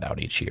all of that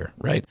out each year,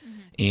 right? Mm-hmm.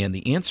 And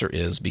the answer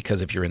is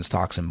because if you're in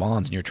stocks and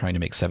bonds and you're trying to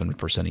make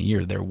 7% a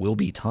year, there will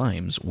be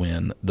times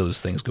when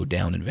those things go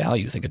down in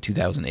value. Think of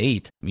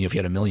 2008. If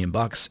you had $1 million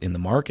in the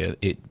market,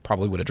 it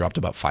probably would have dropped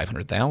about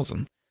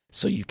 500,000.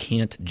 So you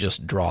can't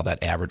just draw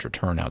that average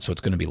return out. So it's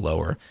going to be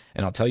lower.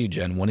 And I'll tell you,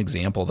 Jen, one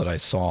example that I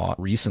saw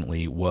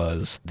recently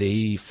was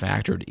they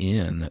factored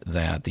in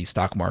that the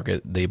stock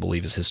market, they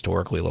believe, is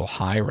historically a little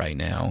high right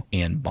now,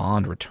 and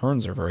bond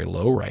returns are very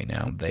low right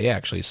now. They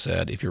actually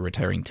said if you're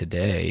retiring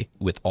today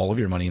with all of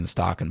your money in the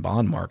stock and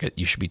bond market,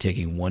 you should be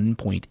taking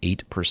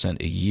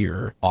 1.8% a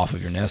year off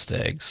of your nest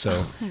egg.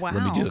 So wow.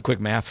 Let me do the quick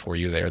math for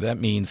you there. That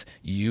means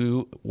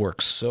you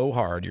work so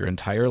hard your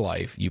entire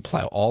life, you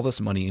plow all this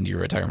money into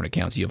your retirement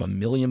accounts, you have $1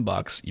 million,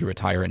 you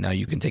retire, and now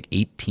you can take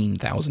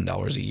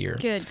 $18,000 a year.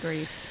 Good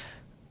grief.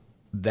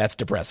 That's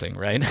depressing,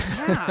 right?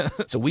 Yeah.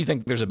 So we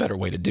think there's a better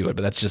way to do it,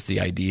 but that's just the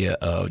idea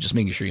of just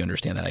making sure you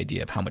understand that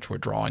idea of how much we're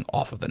drawing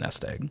off of the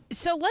nest egg.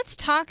 So let's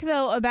talk,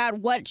 though, about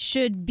what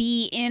should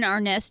be in our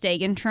nest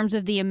egg in terms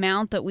of the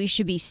amount that we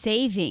should be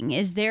saving.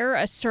 Is there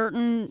a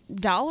certain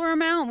dollar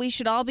amount we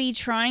should all be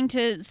trying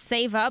to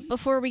save up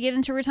before we get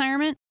into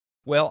retirement?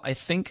 Well, I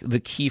think the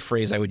key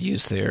phrase I would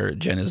use there,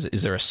 Jen,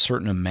 is there a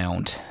certain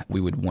amount we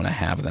would want to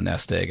have in the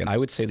nest egg? And I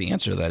would say the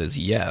answer to that is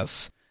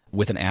yes,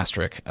 with an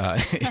asterisk,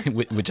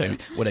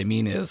 what I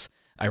mean is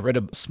I read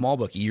a small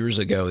book years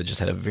ago that just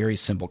had a very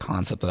simple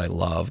concept that I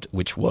loved,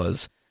 which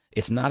was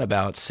it's not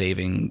about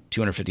saving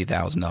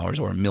 $250,000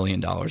 or $1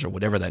 million or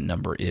whatever that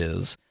number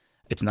is.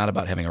 It's not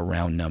about having a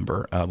round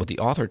number. What the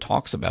author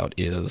talks about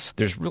is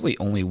there's really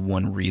only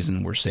one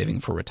reason we're saving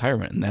for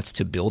retirement, and that's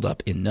to build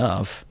up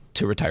enough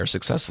to retire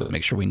successfully,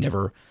 make sure we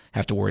never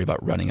have to worry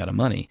about running out of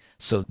money.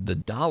 So the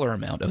dollar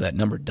amount of that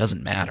number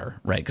doesn't matter,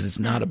 right? Because it's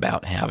not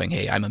about having,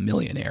 hey, I'm a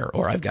millionaire,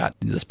 or I've got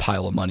this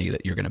pile of money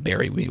that you're going to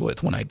bury me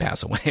with when I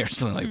pass away or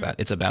something like that.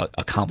 It's about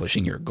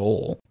accomplishing your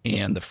goal.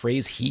 And the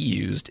phrase he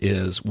used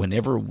is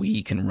whenever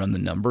we can run the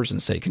numbers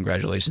and say,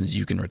 congratulations,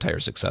 you can retire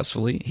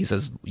successfully, he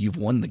says, you've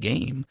won the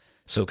game.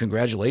 So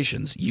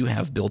congratulations, you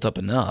have built up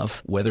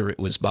enough, whether it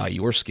was by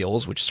your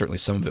skills, which certainly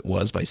some of it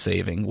was by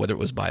saving, whether it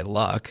was by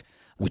luck,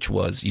 which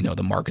was,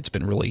 the market's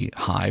been really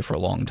high for a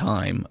long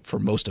time. For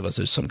most of us,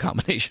 there's some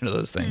combination of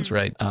those things,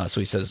 right? So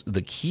he says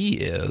the key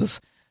is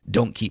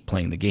don't keep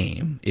playing the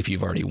game if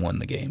you've already won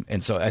the game.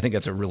 And so I think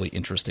that's a really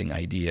interesting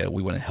idea.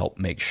 We want to help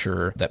make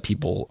sure that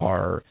people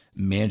are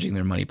managing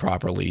their money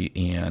properly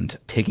and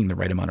taking the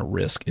right amount of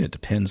risk. And it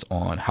depends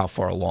on how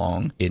far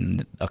along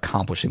in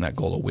accomplishing that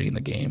goal of winning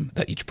the game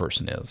that each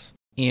person is.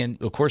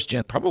 And of course,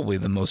 Jen, probably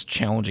the most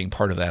challenging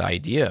part of that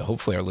idea,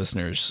 hopefully our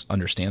listeners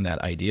understand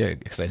that idea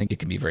because I think it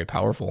can be very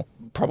powerful.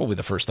 Probably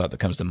the first thought that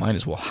comes to mind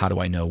is, well, how do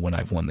I know when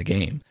I've won the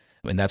game?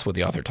 And that's what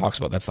the author talks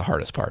about. That's the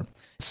hardest part.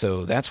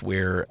 So that's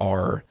where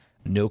our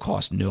no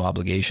cost, no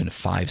obligation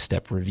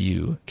 5-step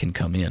review can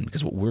come in.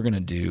 Because what we're going to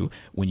do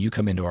when you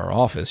come into our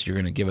office, you're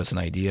going to give us an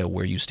idea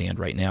where you stand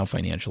right now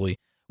financially,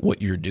 what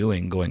you're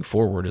doing going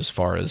forward as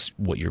far as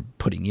what you're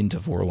putting into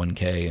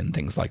 401k and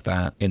things like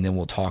that. And then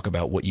we'll talk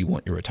about what you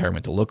want your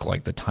retirement to look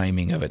like, the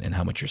timing of it and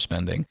how much you're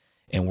spending.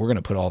 And we're going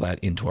to put all that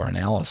into our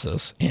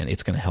analysis, and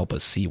it's going to help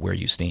us see where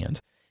you stand.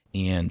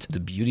 And the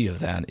beauty of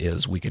that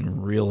is we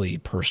can really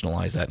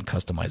personalize that and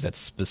customize that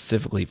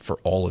specifically for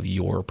all of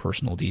your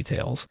personal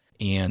details.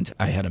 And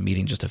I had a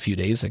meeting just a few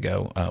days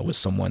ago with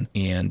someone,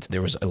 and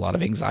there was a lot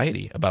of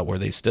anxiety about where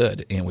they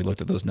stood. And we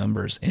looked at those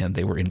numbers, and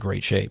they were in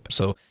great shape.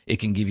 So it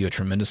can give you a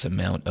tremendous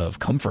amount of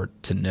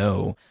comfort to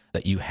know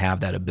that you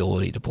have that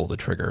ability to pull the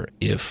trigger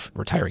if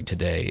retiring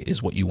today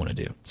is what you want to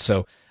do.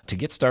 So to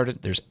get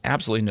started, there's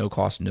absolutely no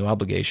cost, no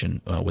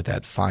obligation with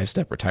that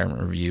 5-step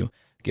retirement review.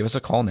 Give us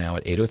a call now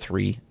at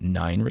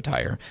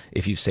 803-9-RETIRE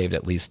if you've saved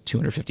at least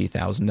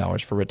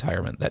 $250,000 for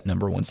retirement. That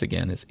number, once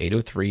again, is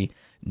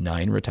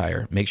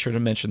 803-9-RETIRE. Make sure to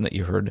mention that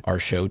you heard our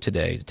show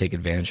today to take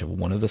advantage of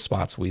one of the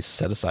spots we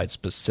set aside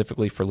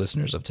specifically for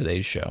listeners of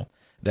today's show.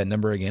 That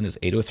number, again, is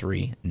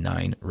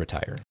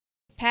 803-9-RETIRE.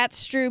 Pat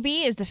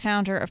Strube is the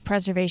founder of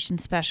Preservation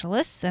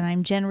Specialists, and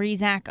I'm Jen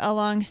Rezac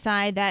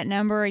alongside that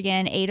number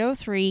again,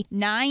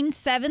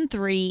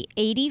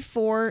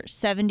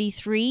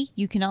 803-973-8473.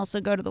 You can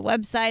also go to the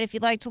website if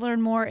you'd like to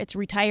learn more. It's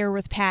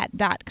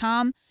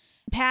retirewithpat.com.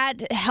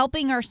 Pat,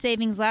 helping our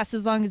savings last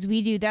as long as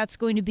we do, that's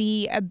going to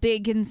be a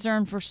big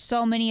concern for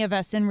so many of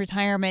us in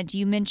retirement.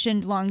 You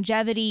mentioned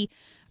longevity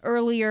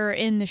earlier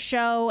in the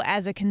show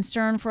as a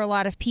concern for a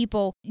lot of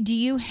people. Do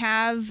you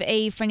have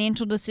a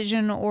financial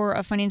decision or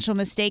a financial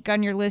mistake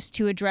on your list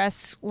to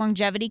address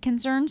longevity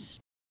concerns?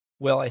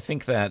 Well, I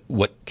think that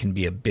what can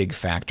be a big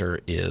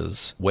factor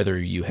is whether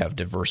you have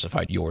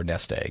diversified your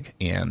nest egg.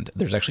 And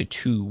there's actually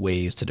 2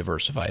 ways to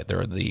diversify it.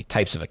 There are the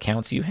types of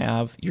accounts you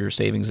have your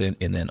savings in,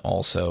 and then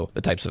also the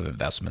types of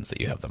investments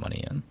that you have the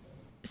money in.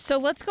 So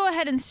let's go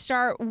ahead and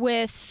start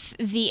with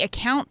the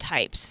account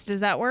types. Does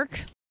that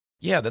work?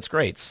 Yeah, that's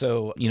great.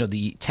 So,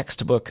 the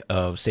textbook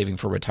of saving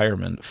for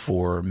retirement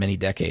for many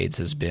decades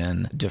has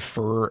been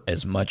defer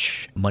as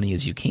much money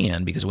as you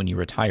can, because when you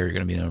retire, you're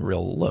going to be in a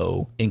real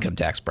low income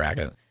tax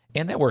bracket.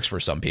 And that works for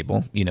some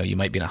people. You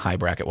might be in a high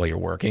bracket while you're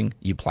working.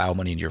 You plow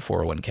money into your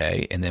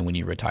 401k, and then when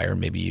you retire,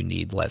 maybe you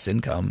need less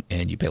income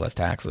and you pay less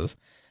taxes.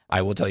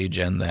 I will tell you,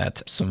 Jen,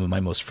 that some of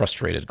my most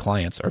frustrated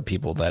clients are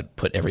people that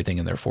put everything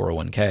in their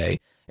 401k,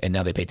 and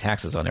now they pay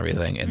taxes on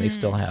everything, and they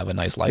still have a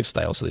nice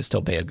lifestyle, so they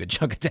still pay a good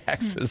chunk of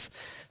taxes.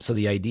 So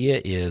the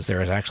idea is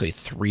there is actually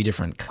 3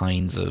 different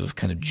kinds of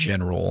kind of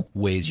general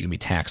ways you can be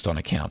taxed on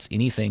accounts.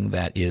 Anything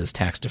that is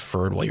tax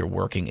deferred while you're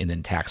working and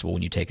then taxable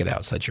when you take it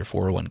out. So that's your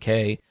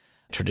 401k,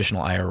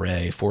 traditional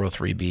IRA,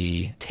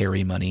 403b,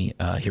 Terry money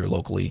here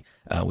locally.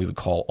 We would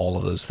call all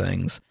of those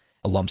things.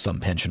 A lump sum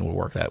pension will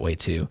work that way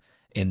too.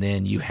 And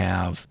then you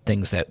have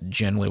things that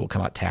generally will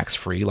come out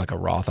tax-free, like a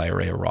Roth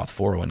IRA or Roth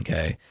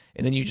 401k.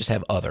 And then you just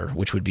have other,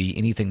 which would be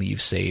anything that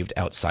you've saved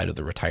outside of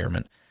the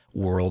retirement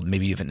world.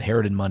 Maybe you've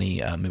inherited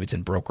money, maybe it's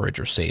in brokerage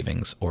or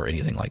savings or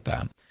anything like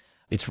that.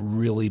 It's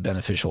really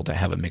beneficial to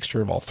have a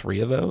mixture of all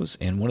 3 of those.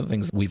 And one of the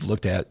things we've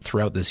looked at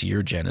throughout this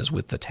year, Jen, is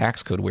with the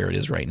tax code where it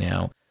is right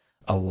now,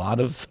 a lot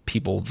of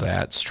people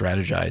that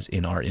strategize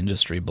in our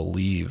industry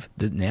believe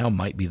that now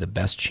might be the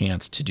best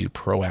chance to do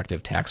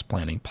proactive tax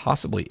planning,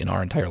 possibly in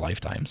our entire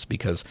lifetimes,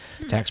 because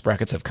tax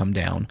brackets have come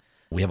down.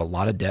 We have a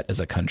lot of debt as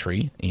a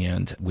country,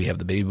 and we have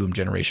the baby boom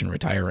generation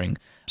retiring.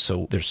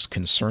 So there's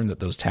concern that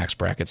those tax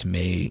brackets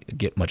may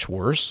get much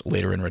worse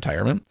later in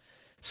retirement.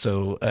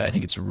 So I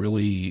think it's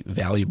really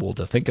valuable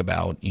to think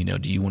about,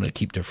 do you want to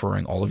keep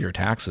deferring all of your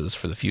taxes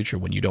for the future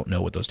when you don't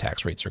know what those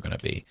tax rates are going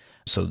to be?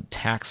 So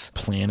tax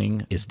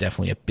planning is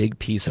definitely a big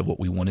piece of what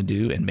we want to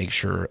do, and make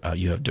sure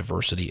you have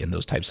diversity in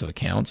those types of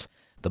accounts.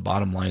 The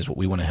bottom line is what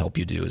we want to help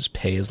you do is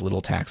pay as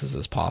little taxes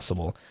as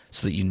possible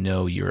so that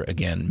you're,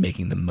 again,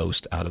 making the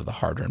most out of the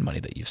hard-earned money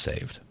that you've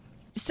saved.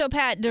 So,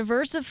 Pat,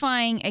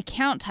 diversifying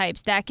account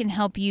types, that can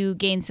help you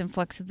gain some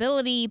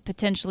flexibility,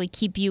 potentially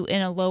keep you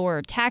in a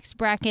lower tax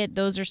bracket.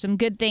 Those are some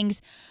good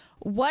things.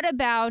 What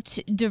about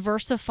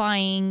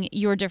diversifying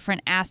your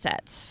different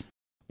assets?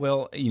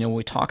 Well, when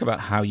we talk about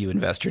how you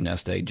invest your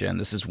nest egg, Jen,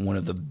 this is one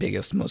of the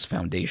biggest, most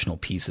foundational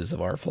pieces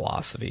of our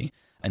philosophy.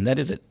 And that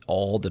is, it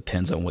all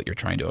depends on what you're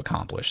trying to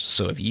accomplish.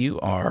 So if you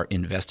are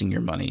investing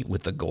your money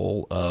with the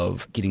goal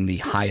of getting the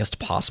highest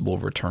possible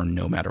return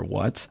no matter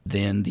what,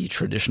 then the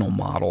traditional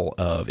model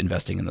of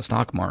investing in the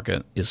stock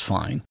market is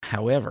fine.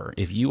 However,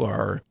 if you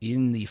are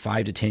in the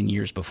 5 to 10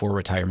 years before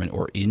retirement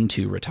or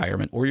into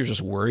retirement, or you're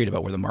just worried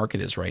about where the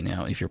market is right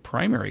now, if your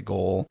primary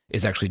goal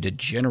is actually to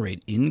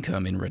generate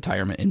income in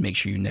retirement and make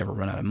sure you never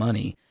run out of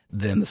money,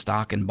 then the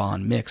stock and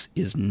bond mix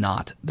is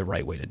not the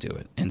right way to do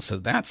it. And so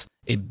that's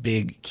a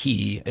big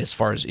key as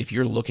far as if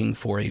you're looking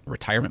for a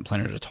retirement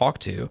planner to talk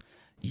to,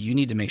 you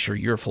need to make sure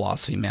your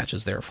philosophy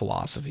matches their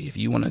philosophy. If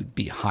you want to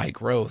be high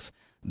growth,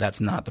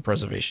 that's not the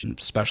preservation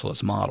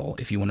specialist model.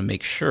 If you want to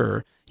make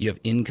sure you have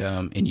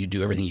income and you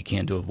do everything you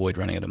can to avoid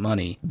running out of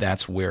money,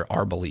 that's where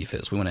our belief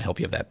is. We want to help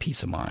you have that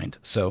peace of mind.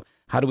 So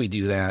how do we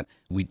do that?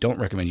 We don't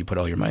recommend you put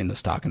all your money in the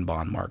stock and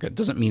bond market. It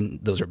doesn't mean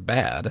those are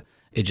bad.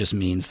 It just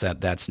means that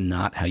that's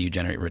not how you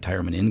generate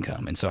retirement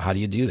income. And so how do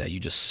you do that? You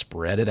just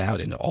spread it out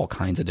into all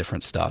kinds of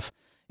different stuff.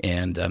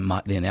 And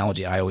the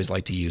analogy I always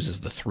like to use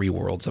is the 3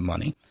 worlds of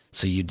money.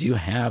 So you do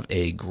have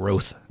a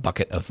growth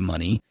bucket of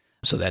money.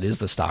 So that is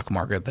the stock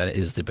market. That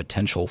is the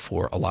potential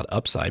for a lot of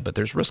upside, but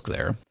there's risk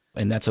there.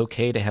 And that's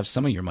okay to have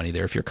some of your money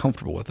there if you're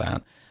comfortable with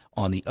that.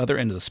 On the other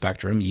end of the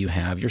spectrum, you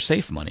have your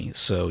safe money.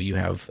 So you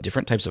have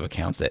different types of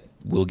accounts that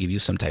will give you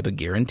some type of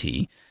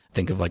guarantee.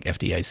 Think of like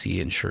FDIC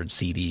insured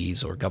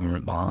CDs or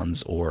government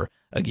bonds, or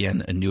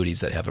again,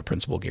 annuities that have a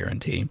principal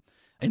guarantee.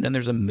 And then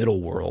there's a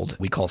middle world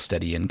we call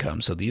steady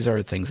income. So these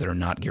are things that are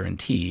not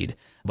guaranteed,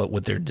 but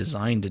what they're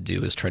designed to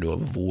do is try to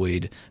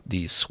avoid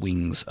the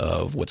swings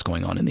of what's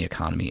going on in the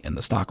economy and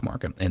the stock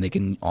market. And they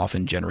can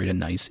often generate a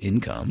nice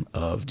income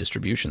of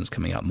distributions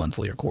coming out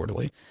monthly or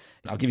quarterly.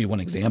 I'll give you one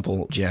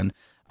example, Jen.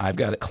 I've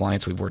got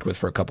clients we've worked with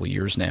for a couple of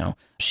years now.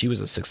 She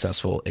was a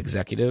successful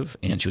executive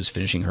and she was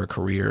finishing her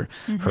career.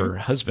 Mm-hmm. Her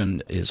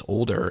husband is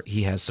older.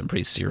 He has some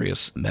pretty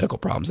serious medical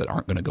problems that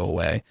aren't going to go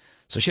away.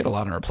 So she had a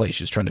lot on her plate.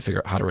 She was trying to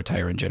figure out how to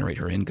retire and generate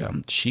her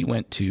income. She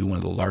went to one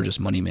of the largest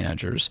money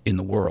managers in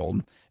the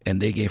world,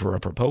 and they gave her a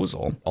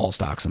proposal, all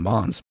stocks and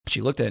bonds. She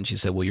looked at it and she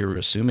said, well, you're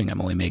assuming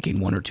I'm only making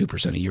 1 or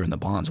 2% a year in the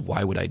bonds.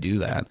 Why would I do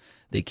that?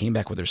 They came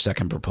back with their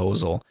second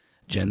proposal.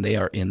 Jen, they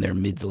are in their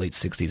mid to late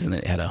 60s, and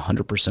they had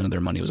 100% of their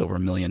money was over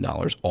 $1 million,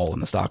 all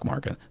in the stock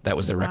market. That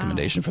was their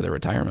recommendation for their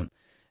retirement.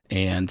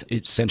 And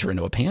it sent her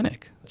into a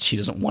panic. She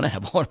doesn't want to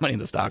have all her money in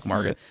the stock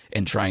market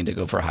and trying to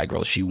go for high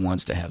growth. She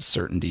wants to have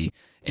certainty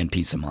and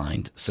peace of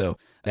mind. So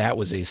that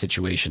was a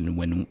situation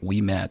when we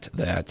met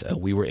that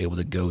we were able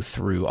to go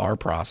through our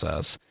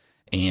process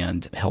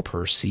and help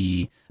her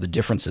see the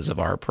differences of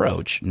our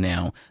approach.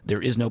 Now,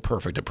 there is no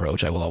perfect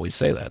approach. I will always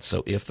say that.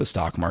 So if the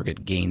stock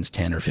market gains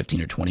 10 or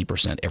 15 or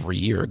 20% every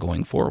year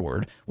going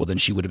forward, well, then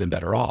she would have been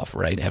better off,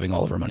 right? Having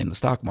all of her money in the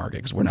stock market,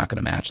 because we're not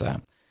going to match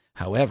that.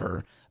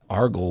 However,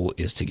 our goal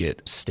is to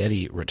get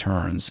steady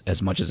returns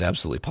as much as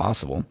absolutely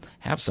possible,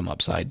 have some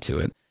upside to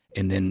it.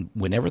 And then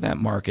whenever that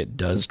market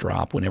does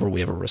drop, whenever we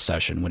have a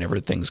recession, whenever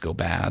things go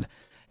bad,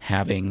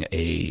 having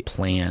a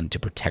plan to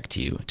protect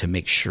you, to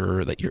make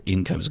sure that your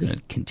income is going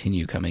to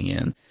continue coming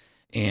in.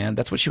 And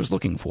that's what she was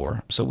looking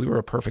for. So we were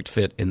a perfect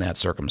fit in that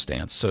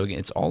circumstance. So again,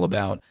 it's all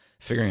about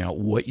figuring out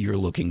what you're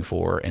looking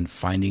for and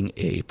finding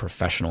a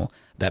professional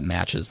that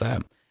matches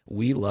that.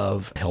 We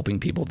love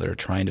helping people that are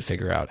trying to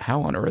figure out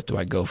how on earth do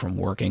I go from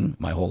working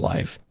my whole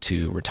life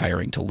to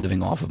retiring to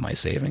living off of my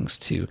savings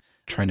to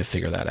trying to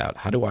figure that out.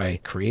 How do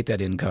I create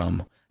that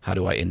income? How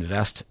do I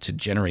invest to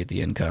generate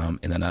the income?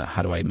 And then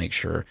how do I make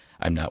sure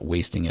I'm not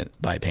wasting it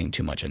by paying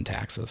too much in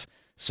taxes?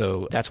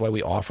 So that's why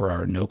we offer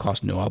our no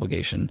cost, no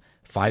obligation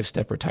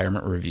 5-step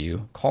retirement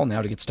review. Call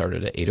now to get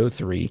started at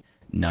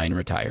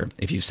 803-9-RETIRE.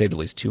 If you've saved at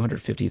least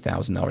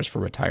 $250,000 for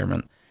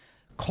retirement,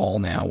 call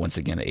now once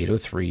again at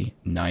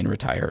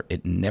 803-9-RETIRE.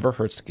 It never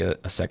hurts to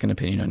get a second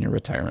opinion on your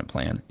retirement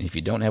plan. And if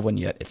you don't have one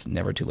yet, it's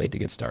never too late to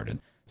get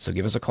started. So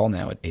give us a call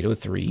now at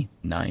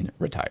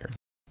 803-9-RETIRE.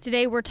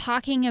 Today we're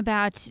talking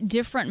about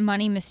different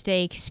money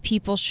mistakes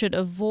people should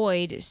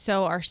avoid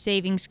so our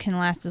savings can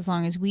last as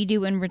long as we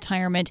do in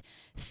retirement.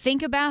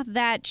 Think about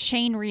that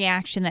chain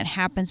reaction that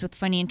happens with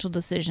financial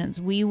decisions.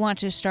 We want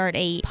to start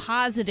a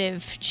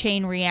positive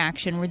chain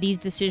reaction where these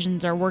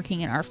decisions are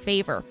working in our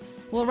favor.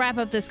 We'll wrap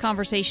up this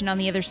conversation on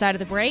the other side of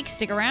the break.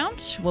 Stick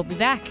around. We'll be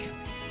back.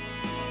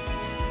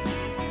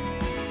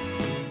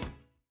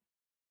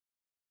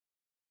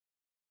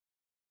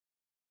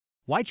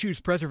 Why choose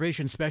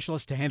Preservation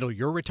Specialists to handle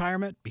your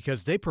retirement?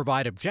 Because they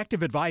provide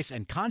objective advice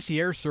and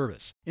concierge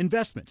service.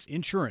 Investments,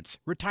 insurance,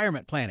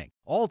 retirement planning,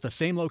 all at the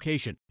same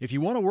location. If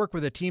you want to work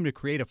with a team to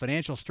create a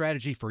financial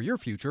strategy for your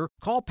future,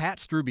 call Pat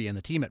Struby and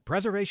the team at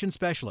Preservation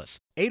Specialists.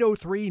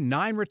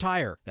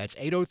 803-9-RETIRE. That's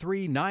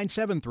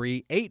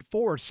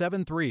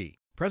 803-973-8473.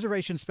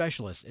 Preservation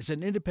Specialists is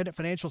an independent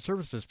financial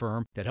services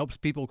firm that helps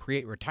people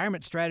create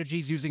retirement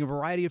strategies using a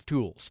variety of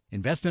tools.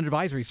 Investment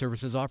advisory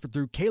services offered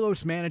through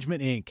Kalos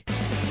Management, Inc.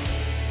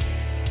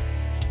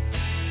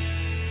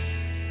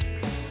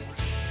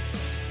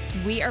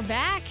 We are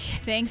back.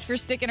 Thanks for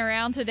sticking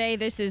around today.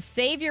 This is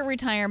Save Your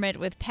Retirement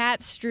with Pat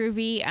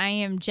Struby. I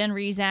am Jen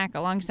Rezac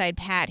alongside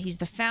Pat. He's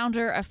the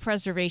founder of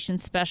Preservation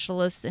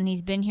Specialists, and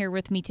he's been here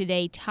with me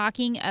today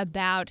talking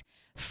about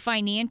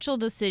financial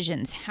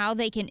decisions, how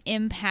they can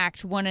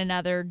impact one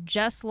another,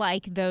 just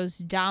like those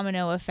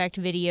domino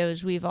effect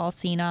videos we've all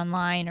seen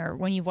online, or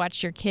when you've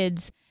watched your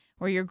kids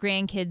or your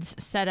grandkids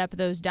set up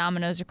those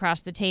dominoes across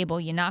the table.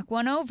 You knock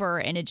one over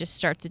and it just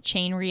starts a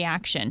chain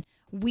reaction.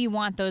 We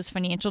want those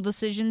financial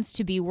decisions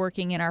to be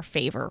working in our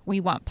favor. We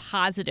want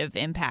positive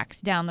impacts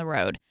down the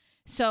road.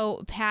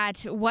 So,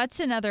 Pat, what's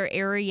another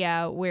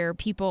area where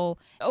people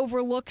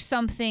overlook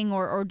something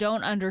or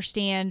don't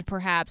understand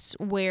perhaps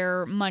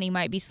where money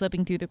might be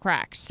slipping through the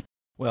cracks?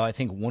 Well, I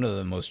think one of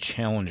the most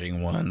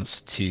challenging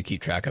ones to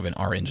keep track of in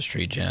our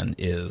industry, Jen,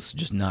 is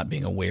just not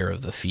being aware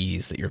of the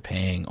fees that you're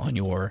paying on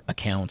your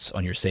accounts,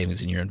 on your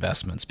savings and your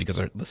investments, because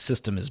the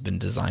system has been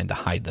designed to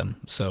hide them.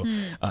 So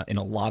in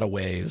a lot of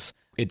ways,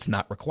 it's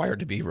not required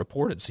to be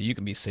reported. So you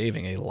can be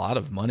saving a lot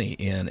of money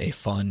in a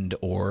fund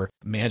or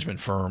management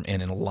firm,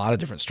 and in a lot of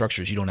different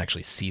structures, you don't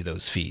actually see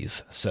those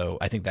fees. So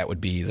I think that would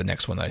be the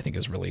next one that I think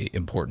is really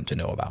important to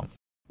know about.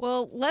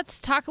 Well,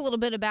 let's talk a little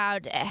bit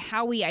about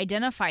how we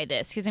identify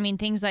this, because, I mean,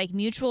 things like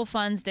mutual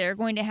funds, they're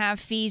going to have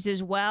fees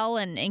as well.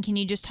 And can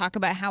you just talk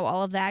about how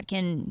all of that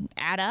can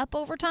add up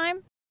over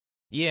time?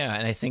 Yeah,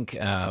 and I think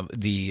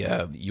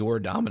your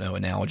domino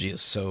analogy is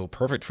so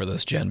perfect for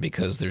this, Jen,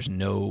 because there's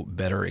no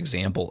better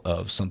example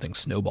of something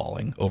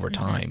snowballing over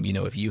time. You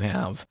know, if you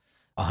have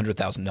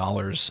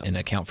 $100,000 in an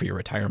account for your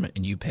retirement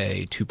and you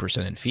pay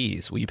 2% in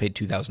fees, well, you paid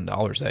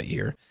 $2,000 that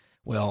year.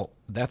 Well,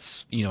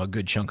 that's, a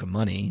good chunk of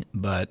money,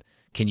 but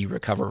can you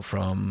recover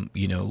from,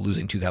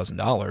 losing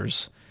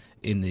 $2,000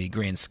 in the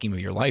grand scheme of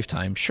your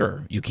lifetime?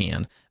 Sure, you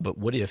can. But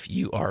what if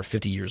you are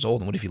 50 years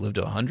old, and what if you live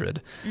to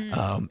 100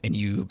 and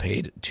you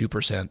paid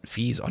 2%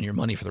 fees on your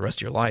money for the rest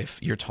of your life?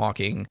 You're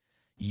talking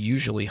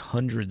usually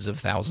hundreds of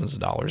thousands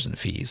of dollars in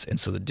fees. And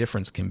so the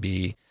difference can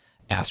be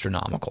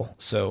astronomical.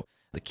 So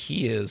the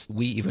key is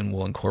we even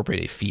will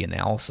incorporate a fee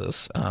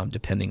analysis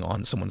depending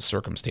on someone's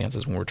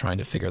circumstances when we're trying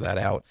to figure that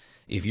out.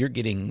 If you're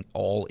getting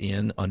all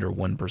in under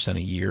 1%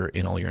 a year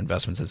in all your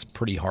investments, it's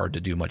pretty hard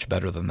to do much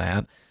better than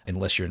that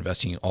unless you're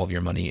investing all of your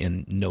money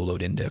in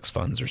no-load index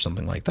funds or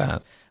something like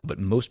that. But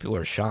most people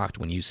are shocked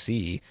when you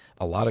see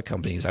a lot of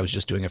companies. I was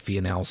just doing a fee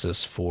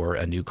analysis for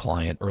a new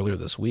client earlier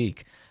this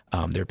week.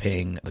 They're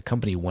paying the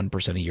company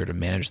 1% a year to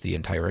manage the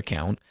entire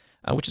account,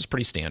 which is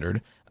pretty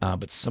standard.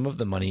 But some of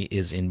the money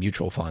is in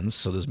mutual funds.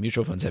 So those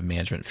mutual funds have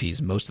management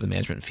fees. Most of the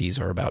management fees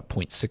are about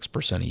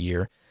 0.6% a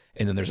year.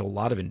 And then there's a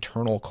lot of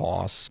internal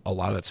costs. A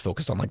lot of it's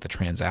focused on like the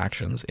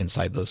transactions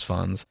inside those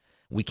funds.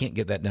 We can't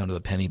get that down to the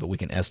penny, but we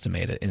can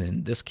estimate it. And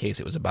in this case,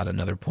 it was about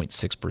another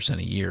 0.6%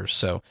 a year.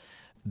 So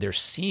they're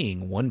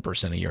seeing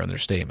 1% a year on their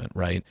statement,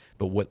 right?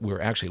 But what we're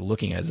actually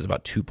looking at is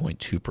about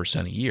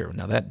 2.2% a year.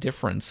 Now that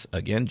difference,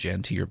 again,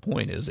 Jen, to your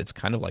point, is it's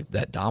kind of like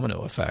that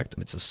domino effect.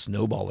 It's a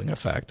snowballing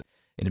effect,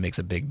 and it makes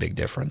a big, big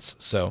difference.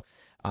 So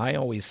I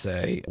always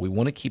say we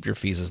want to keep your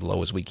fees as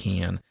low as we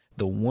can.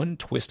 The one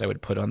twist I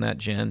would put on that,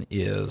 Jen,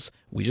 is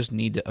we just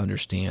need to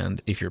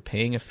understand if you're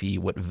paying a fee,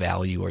 what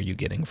value are you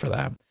getting for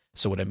that?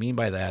 So what I mean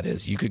by that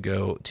is you could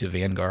go to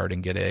Vanguard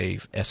and get a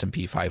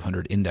S&P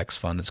 500 index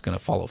fund that's going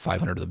to follow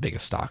 500 of the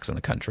biggest stocks in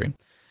the country.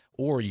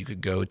 Or you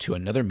could go to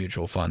another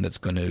mutual fund that's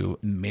going to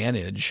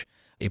manage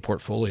a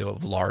portfolio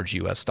of large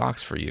U.S.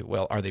 stocks for you.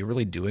 Well, are they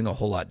really doing a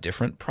whole lot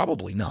different?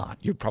 Probably not.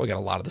 You've probably got a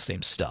lot of the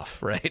same stuff,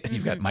 right?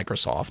 You've got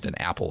Microsoft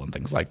and Apple and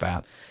things like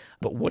that.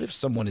 But what if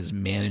someone is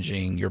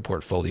managing your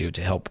portfolio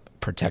to help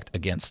protect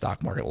against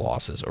stock market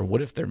losses? Or what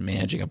if they're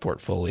managing a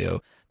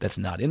portfolio that's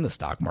not in the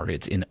stock market?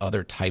 It's in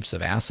other types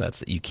of assets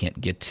that you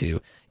can't get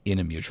to in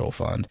a mutual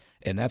fund.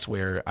 And that's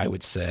where I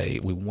would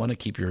say we want to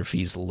keep your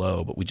fees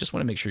low, but we just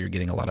want to make sure you're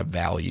getting a lot of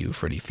value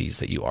for any fees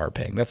that you are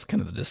paying. That's kind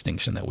of the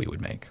distinction that we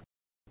would make.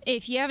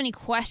 If you have any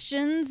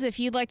questions, if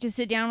you'd like to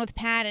sit down with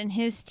Pat and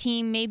his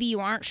team, maybe you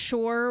aren't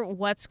sure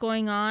what's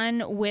going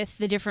on with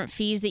the different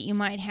fees that you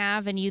might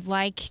have and you'd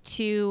like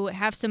to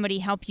have somebody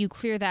help you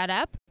clear that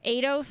up,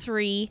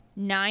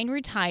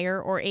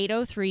 803-9-RETIRE or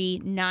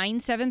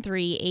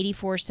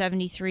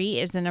 803-973-8473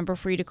 is the number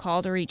for you to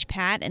call to reach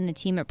Pat and the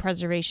team at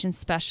Preservation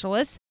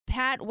Specialists.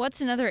 Pat,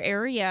 what's another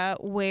area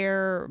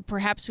where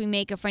perhaps we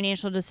make a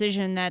financial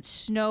decision that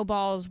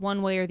snowballs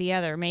one way or the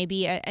other,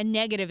 maybe a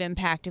negative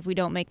impact if we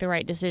don't make the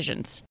right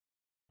decisions?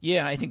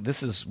 Yeah, I think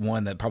this is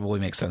one that probably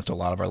makes sense to a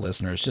lot of our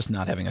listeners, just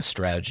not having a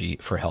strategy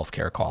for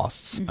healthcare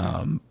costs.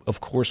 Of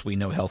course, we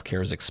know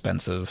healthcare is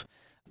expensive.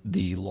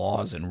 The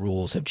laws and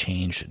rules have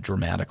changed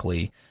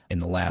dramatically in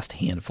the last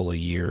handful of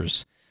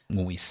years.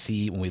 When we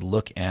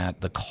look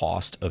at the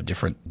cost of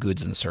different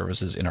goods and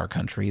services in our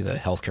country, the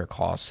healthcare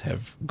costs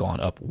have gone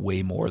up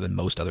way more than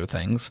most other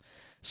things.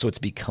 So it's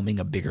becoming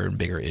a bigger and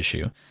bigger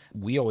issue.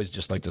 We always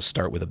just like to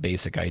start with a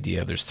basic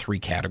idea. There's 3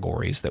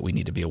 categories that we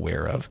need to be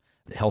aware of: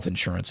 health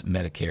insurance,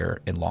 Medicare,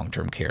 and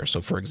long-term care.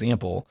 So for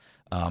example,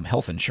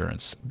 health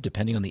insurance,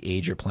 depending on the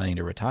age you're planning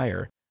to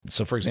retire,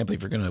 So, for example,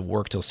 if you're going to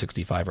work till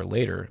 65 or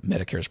later,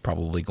 Medicare is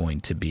probably going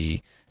to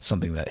be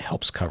something that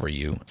helps cover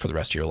you for the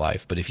rest of your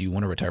life. But if you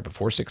want to retire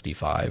before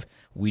 65,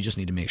 we just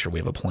need to make sure we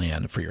have a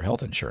plan for your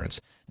health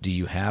insurance. Do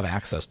you have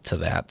access to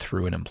that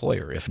through an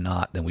employer? If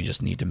not, then we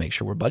just need to make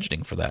sure we're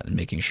budgeting for that and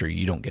making sure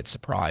you don't get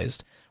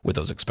surprised with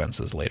those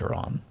expenses later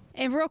on.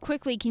 And real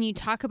quickly, can you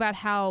talk about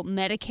how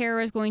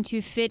Medicare is going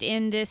to fit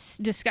in this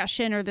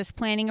discussion or this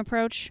planning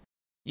approach?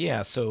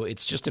 Yeah, so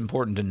it's just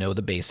important to know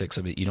the basics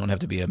of it. You don't have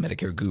to be a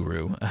Medicare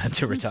guru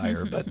to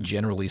retire, but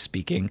generally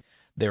speaking,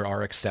 there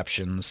are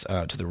exceptions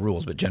to the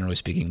rules. But generally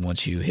speaking,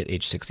 once you hit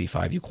age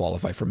 65, you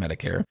qualify for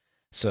Medicare.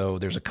 So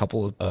there's a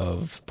couple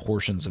of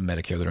portions of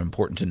Medicare that are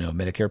important to know.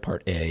 Medicare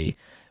Part A,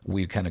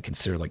 we kind of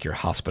consider like your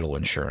hospital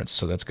insurance.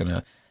 So that's going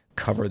to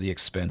cover the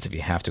expense if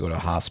you have to go to a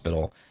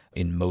hospital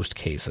in most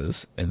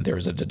cases, and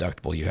there's a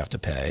deductible you have to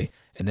pay.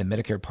 And then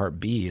Medicare Part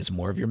B is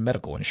more of your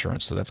medical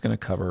insurance. So that's going to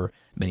cover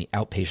many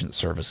outpatient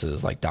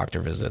services like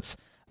doctor visits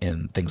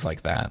and things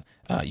like that.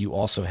 You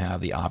also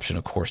have the option,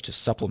 of course, to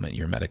supplement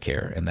your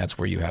Medicare, and that's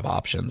where you have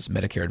options.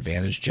 Medicare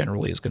Advantage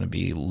generally is going to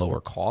be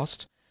lower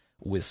cost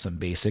with some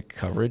basic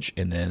coverage,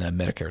 and then a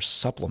Medicare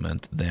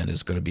supplement then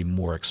is going to be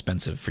more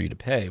expensive for you to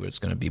pay, but it's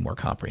going to be more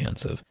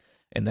comprehensive.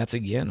 And that's,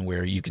 again,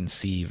 where you can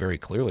see very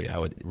clearly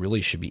how it really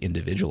should be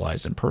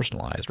individualized and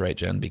personalized, right,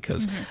 Jen?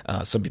 Because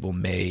some people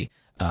may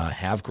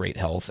have great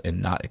health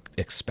and not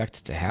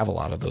expect to have a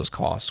lot of those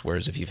costs,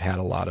 whereas if you've had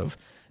a lot of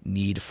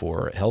need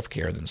for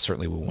healthcare, then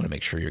certainly we want to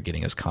make sure you're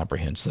getting as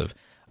comprehensive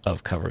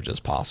of coverage as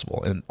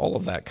possible. And all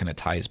of that kind of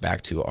ties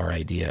back to our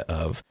idea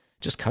of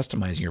just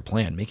customizing your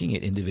plan, making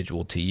it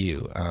individual to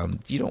you.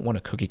 You don't want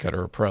a cookie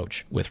cutter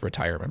approach with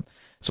retirement.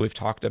 So we've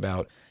talked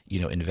about,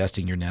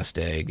 investing your nest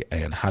egg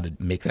and how to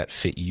make that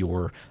fit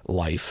your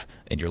life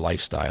and your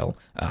lifestyle,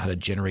 how to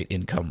generate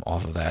income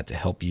off of that to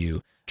help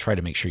you try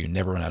to make sure you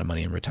never run out of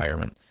money in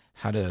retirement,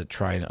 how to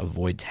try and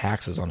avoid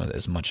taxes on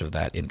as much of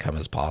that income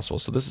as possible.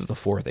 So this is the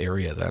fourth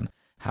area then.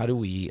 How do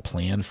we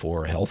plan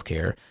for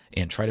healthcare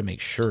and try to make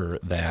sure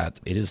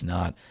that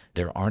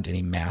there aren't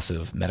any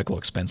massive medical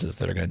expenses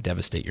that are going to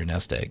devastate your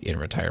nest egg in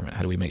retirement?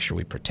 How do we make sure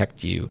we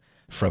protect you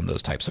from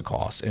those types of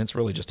costs? And it's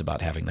really just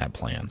about having that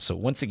plan. So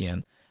once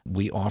again,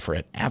 we offer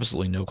at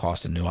absolutely no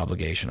cost and no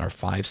obligation our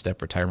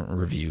 5-step retirement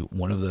review.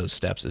 One of those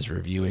steps is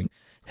reviewing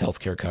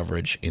healthcare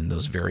coverage in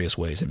those various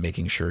ways and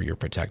making sure you're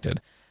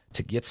protected.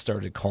 To get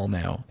started, call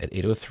now at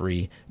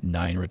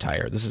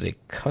 803-9-RETIRE. This is a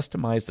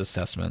customized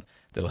assessment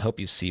that will help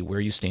you see where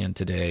you stand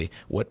today,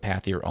 what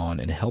path you're on,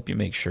 and help you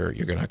make sure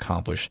you're going to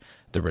accomplish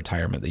the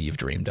retirement that you've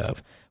dreamed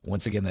of.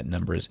 Once again, that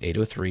number is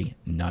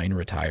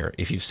 803-9-RETIRE.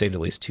 If you've saved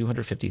at least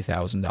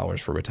 $250,000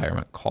 for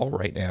retirement, call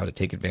right now to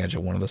take advantage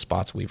of one of the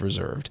spots we've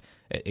reserved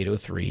at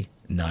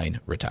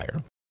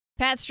 803-9-RETIRE.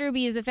 Pat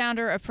Strube is the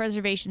founder of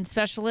Preservation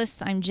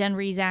Specialists. I'm Jen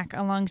Rezac,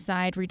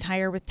 alongside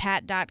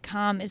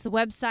retirewithpat.com is the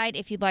website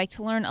if you'd like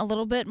to learn a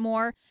little bit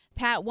more.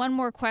 Pat, one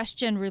more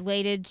question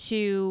related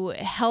to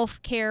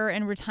health care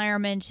and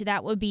retirement.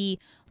 That would be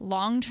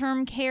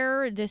long-term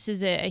care. This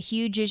is a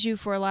huge issue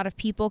for a lot of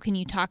people. Can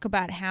you talk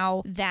about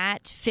how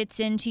that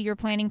fits into your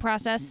planning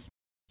process?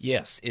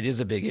 Yes, it is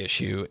a big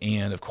issue.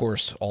 And of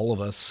course, all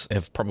of us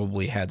have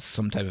probably had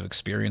some type of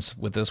experience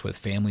with this with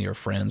family or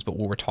friends. But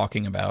what we're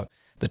talking about,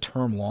 the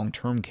term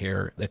long-term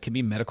care, that can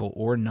be medical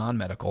or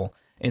non-medical.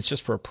 And it's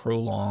just for a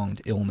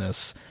prolonged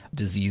illness,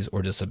 disease,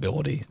 or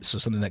disability. So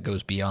something that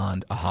goes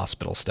beyond a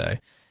hospital stay.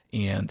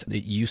 And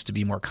it used to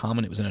be more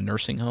common. It was in a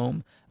nursing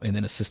home, and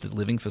then assisted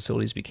living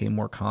facilities became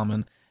more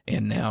common.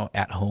 And now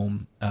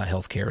at-home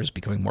healthcare is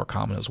becoming more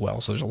common as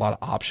well. So there's a lot of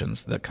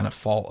options that kind of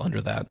fall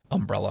under that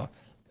umbrella.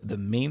 The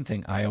main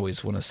thing I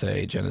always want to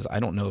say, Jen, is I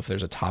don't know if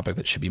there's a topic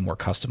that should be more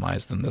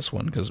customized than this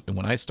one. Because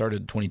when I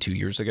started 22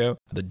 years ago,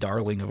 the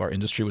darling of our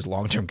industry was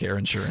long-term care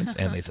insurance.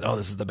 And they said,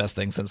 this is the best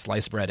thing since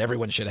sliced bread.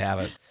 Everyone should have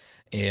it.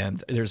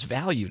 And there's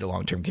value to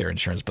long-term care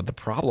insurance. But the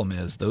problem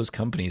is those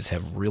companies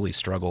have really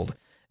struggled.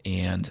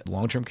 And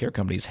long-term care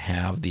companies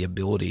have the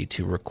ability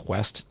to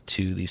request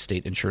to the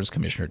state insurance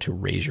commissioner to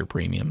raise your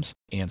premiums.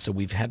 And so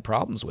we've had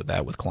problems with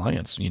that with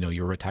clients.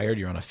 You're retired,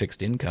 you're on a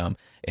fixed income,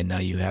 and now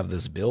you have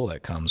this bill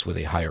that comes with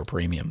a higher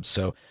premium.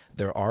 So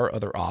there are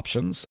other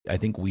options. I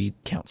think we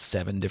count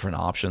 7 different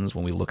options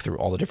when we look through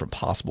all the different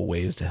possible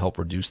ways to help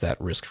reduce that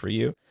risk for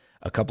you.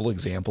 A couple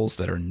examples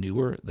that are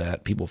newer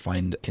that people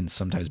find can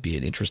sometimes be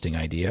an interesting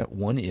idea.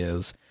 One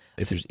is,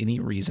 if there's any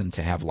reason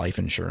to have life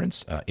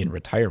insurance in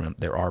retirement,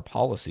 there are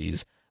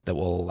policies that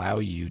will allow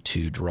you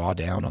to draw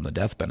down on the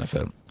death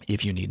benefit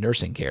if you need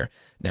nursing care.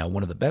 Now,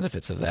 one of the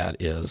benefits of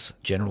that is,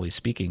 generally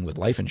speaking, with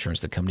life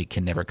insurance, the company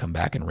can never come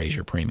back and raise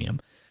your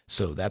premium.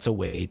 So that's a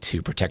way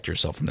to protect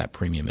yourself from that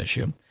premium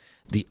issue.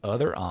 The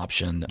other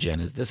option, Jen,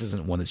 is this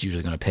isn't one that's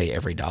usually going to pay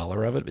every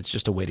dollar of it. It's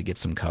just a way to get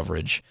some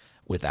coverage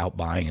without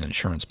buying an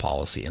insurance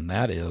policy. And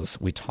that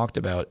is, we talked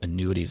about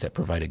annuities that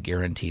provide a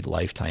guaranteed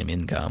lifetime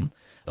income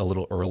a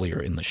little earlier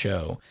in the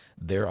show.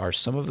 There are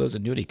some of those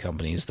annuity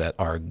companies that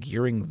are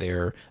gearing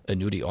their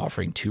annuity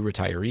offering to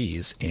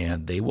retirees,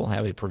 and they will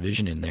have a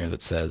provision in there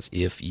that says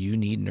if you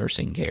need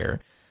nursing care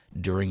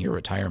during your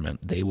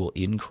retirement, they will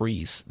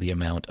increase the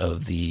amount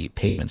of the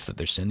payments that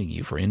they're sending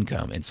you for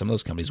income. And some of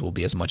those companies will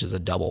be as much as a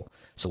double.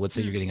 So let's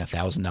say you're getting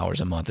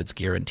 $1,000 a month. It's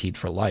guaranteed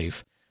for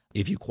life.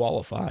 If you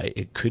qualify,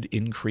 it could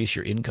increase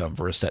your income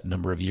for a set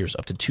number of years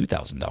up to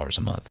 $2,000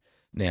 a month.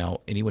 Now,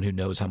 anyone who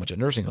knows how much a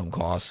nursing home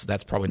costs,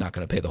 that's probably not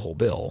going to pay the whole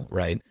bill,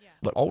 right? Yeah.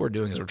 But all we're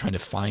doing is we're trying to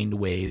find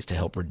ways to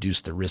help reduce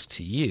the risk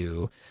to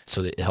you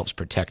so that it helps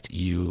protect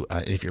you.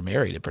 If you're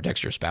married, it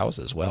protects your spouse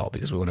as well,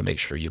 because we want to make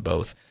sure you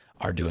both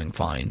are doing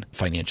fine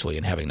financially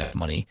and having enough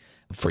money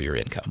for your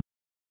income.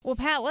 Well,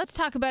 Pat, let's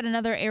talk about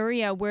another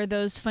area where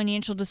those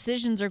financial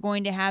decisions are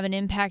going to have an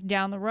impact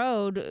down the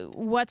road.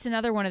 What's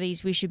another one of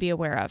these we should be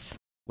aware of?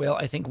 Well,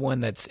 I think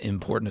one that's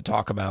important to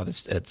talk about,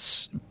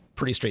 it's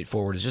pretty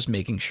straightforward, is just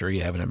making sure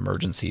you have an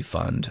emergency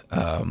fund.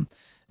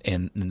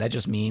 And that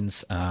just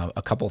means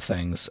a couple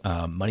things.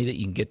 Money that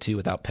you can get to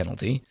without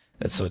penalty,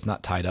 so it's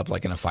not tied up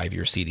like in a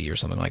 5-year CD or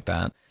something like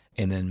that.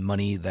 And then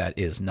money that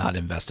is not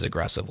invested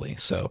aggressively.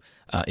 So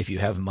if you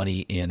have money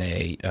in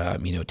a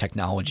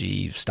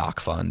technology stock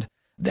fund,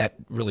 that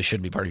really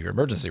shouldn't be part of your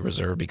emergency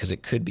reserve because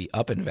it could be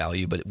up in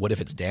value, but what if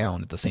it's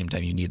down at the same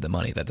time you need the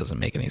money? That doesn't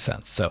make any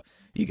sense. So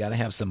you got to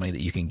have some money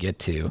that you can get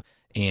to.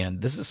 And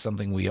this is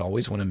something we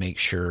always want to make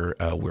sure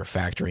we're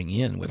factoring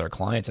in with our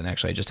clients. And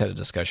actually, I just had a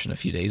discussion a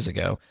few days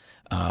ago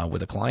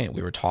with a client.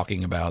 We were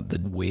talking about the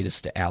ways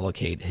to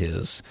allocate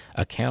his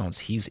accounts.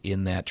 He's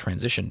in that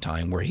transition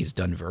time where he's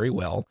done very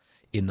well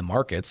in the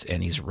markets,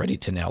 and he's ready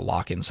to now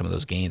lock in some of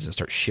those gains and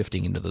start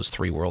shifting into those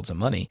three worlds of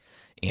money.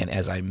 And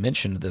as I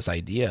mentioned, this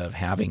idea of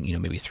having,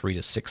 maybe 3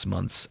 to 6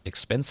 months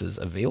expenses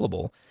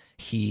available,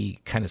 he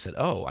kind of said,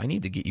 oh, I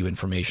need to get you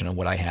information on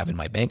what I have in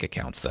my bank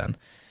accounts then.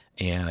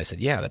 And I said,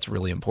 yeah, that's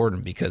really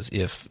important because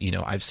if,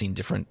 I've seen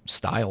different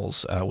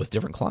styles with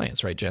different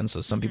clients, right, Jen?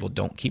 So some people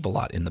don't keep a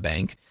lot in the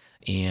bank,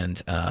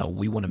 and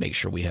we want to make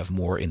sure we have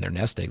more in their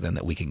nest egg than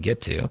that we can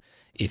get to.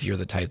 If you're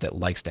the type that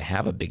likes to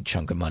have a big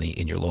chunk of money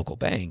in your local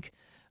bank,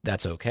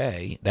 that's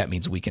okay. That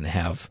means we can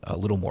have a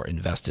little more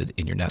invested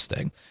in your nest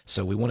egg.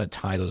 So we want to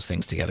tie those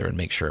things together and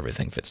make sure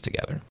everything fits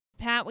together.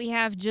 Pat, we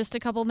have just a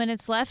couple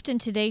minutes left in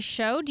today's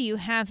show. Do you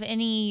have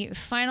any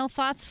final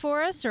thoughts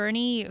for us or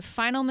any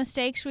final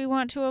mistakes we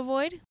want to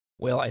avoid?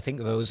 Well, I think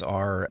those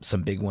are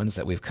some big ones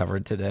that we've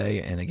covered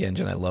today. And again,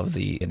 Jen, I love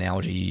the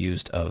analogy you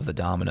used of the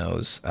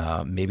dominoes.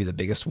 Maybe the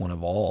biggest one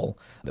of all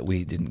that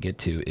we didn't get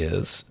to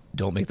is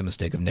don't make the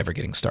mistake of never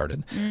getting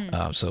started.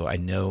 So I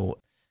know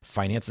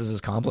finances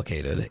is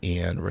complicated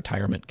and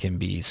retirement can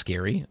be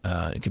scary.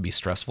 It can be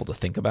stressful to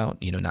think about,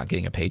 not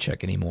getting a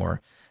paycheck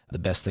anymore. The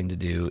best thing to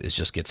do is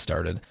just get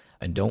started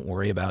and don't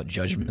worry about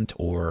judgment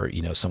or,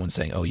 someone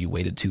saying, oh, you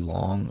waited too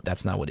long.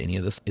 That's not what any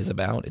of this is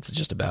about. It's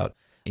just about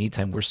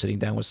anytime we're sitting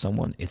down with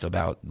someone, it's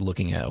about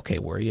looking at, okay,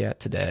 where are you at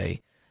today?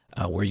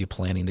 Where are you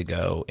planning to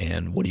go?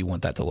 And what do you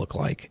want that to look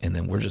like? And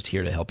then we're just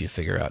here to help you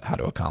figure out how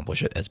to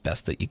accomplish it as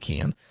best that you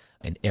can.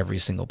 And every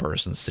single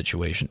person's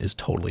situation is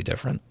totally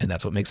different. And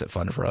that's what makes it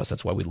fun for us.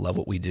 That's why we love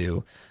what we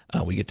do.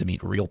 We get to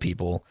meet real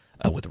people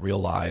with real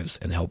lives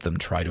and help them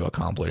try to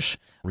accomplish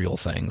real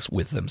things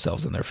with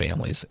themselves and their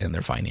families and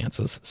their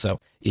finances. So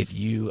if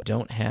you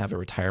don't have a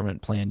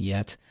retirement plan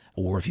yet,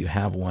 or if you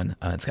have one,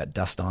 it's got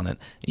dust on it,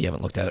 and you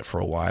haven't looked at it for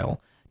a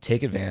while,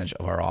 take advantage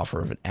of our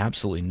offer of an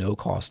absolutely no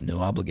cost, no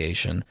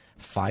obligation,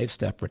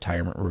 5-step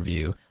retirement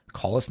review.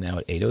 Call us now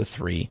at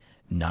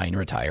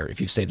 803-9RETIRE. If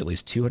you've saved at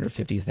least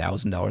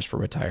 $250,000 for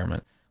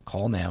retirement,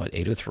 call now at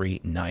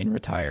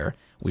 803-9RETIRE.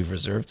 We've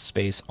reserved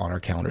space on our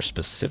calendar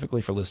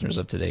specifically for listeners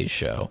of today's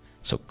show.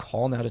 So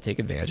call now to take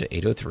advantage at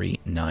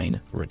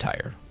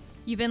 803-9RETIRE.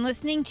 You've been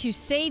listening to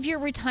Save Your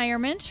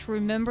Retirement.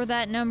 Remember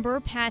that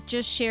number Pat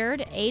just shared,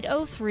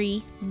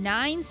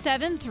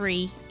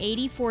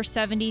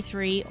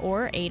 803-973-8473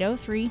 or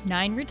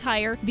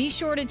 803-9RETIRE. Be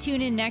sure to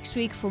tune in next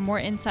week for more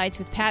insights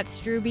with Pat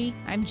Struby.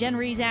 I'm Jen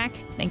Rezac.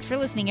 Thanks for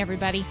listening,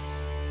 everybody.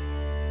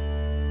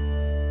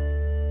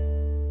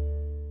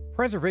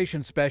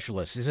 Preservation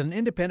Specialists is an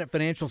independent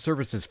financial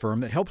services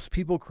firm that helps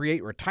people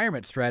create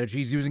retirement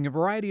strategies using a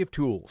variety of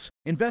tools.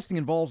 Investing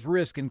involves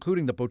risk,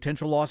 including the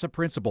potential loss of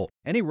principal.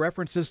 Any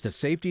references to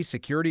safety,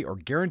 security, or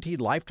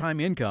guaranteed lifetime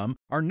income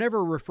are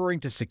never referring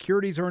to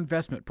securities or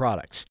investment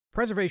products.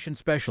 Preservation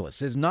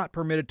Specialists is not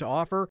permitted to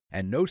offer,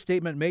 and no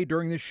statement made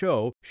during this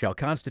show shall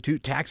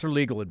constitute tax or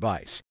legal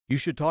advice. You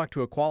should talk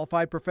to a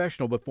qualified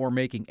professional before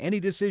making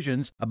any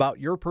decisions about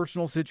your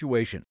personal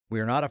situation. We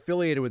are not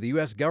affiliated with the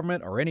U.S.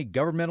 government or any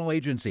governmental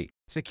agency.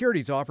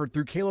 Securities offered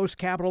through Kalos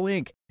Capital,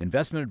 Inc.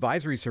 Investment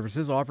advisory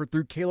services offered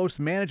through Kalos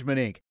Management,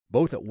 Inc.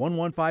 Both at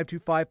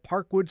 11525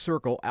 Parkwood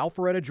Circle,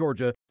 Alpharetta,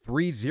 Georgia,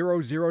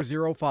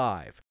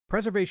 30005.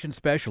 Preservation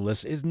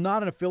Specialists is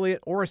not an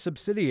affiliate or a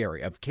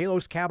subsidiary of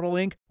Kalos Capital,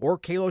 Inc. or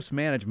Kalos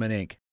Management, Inc.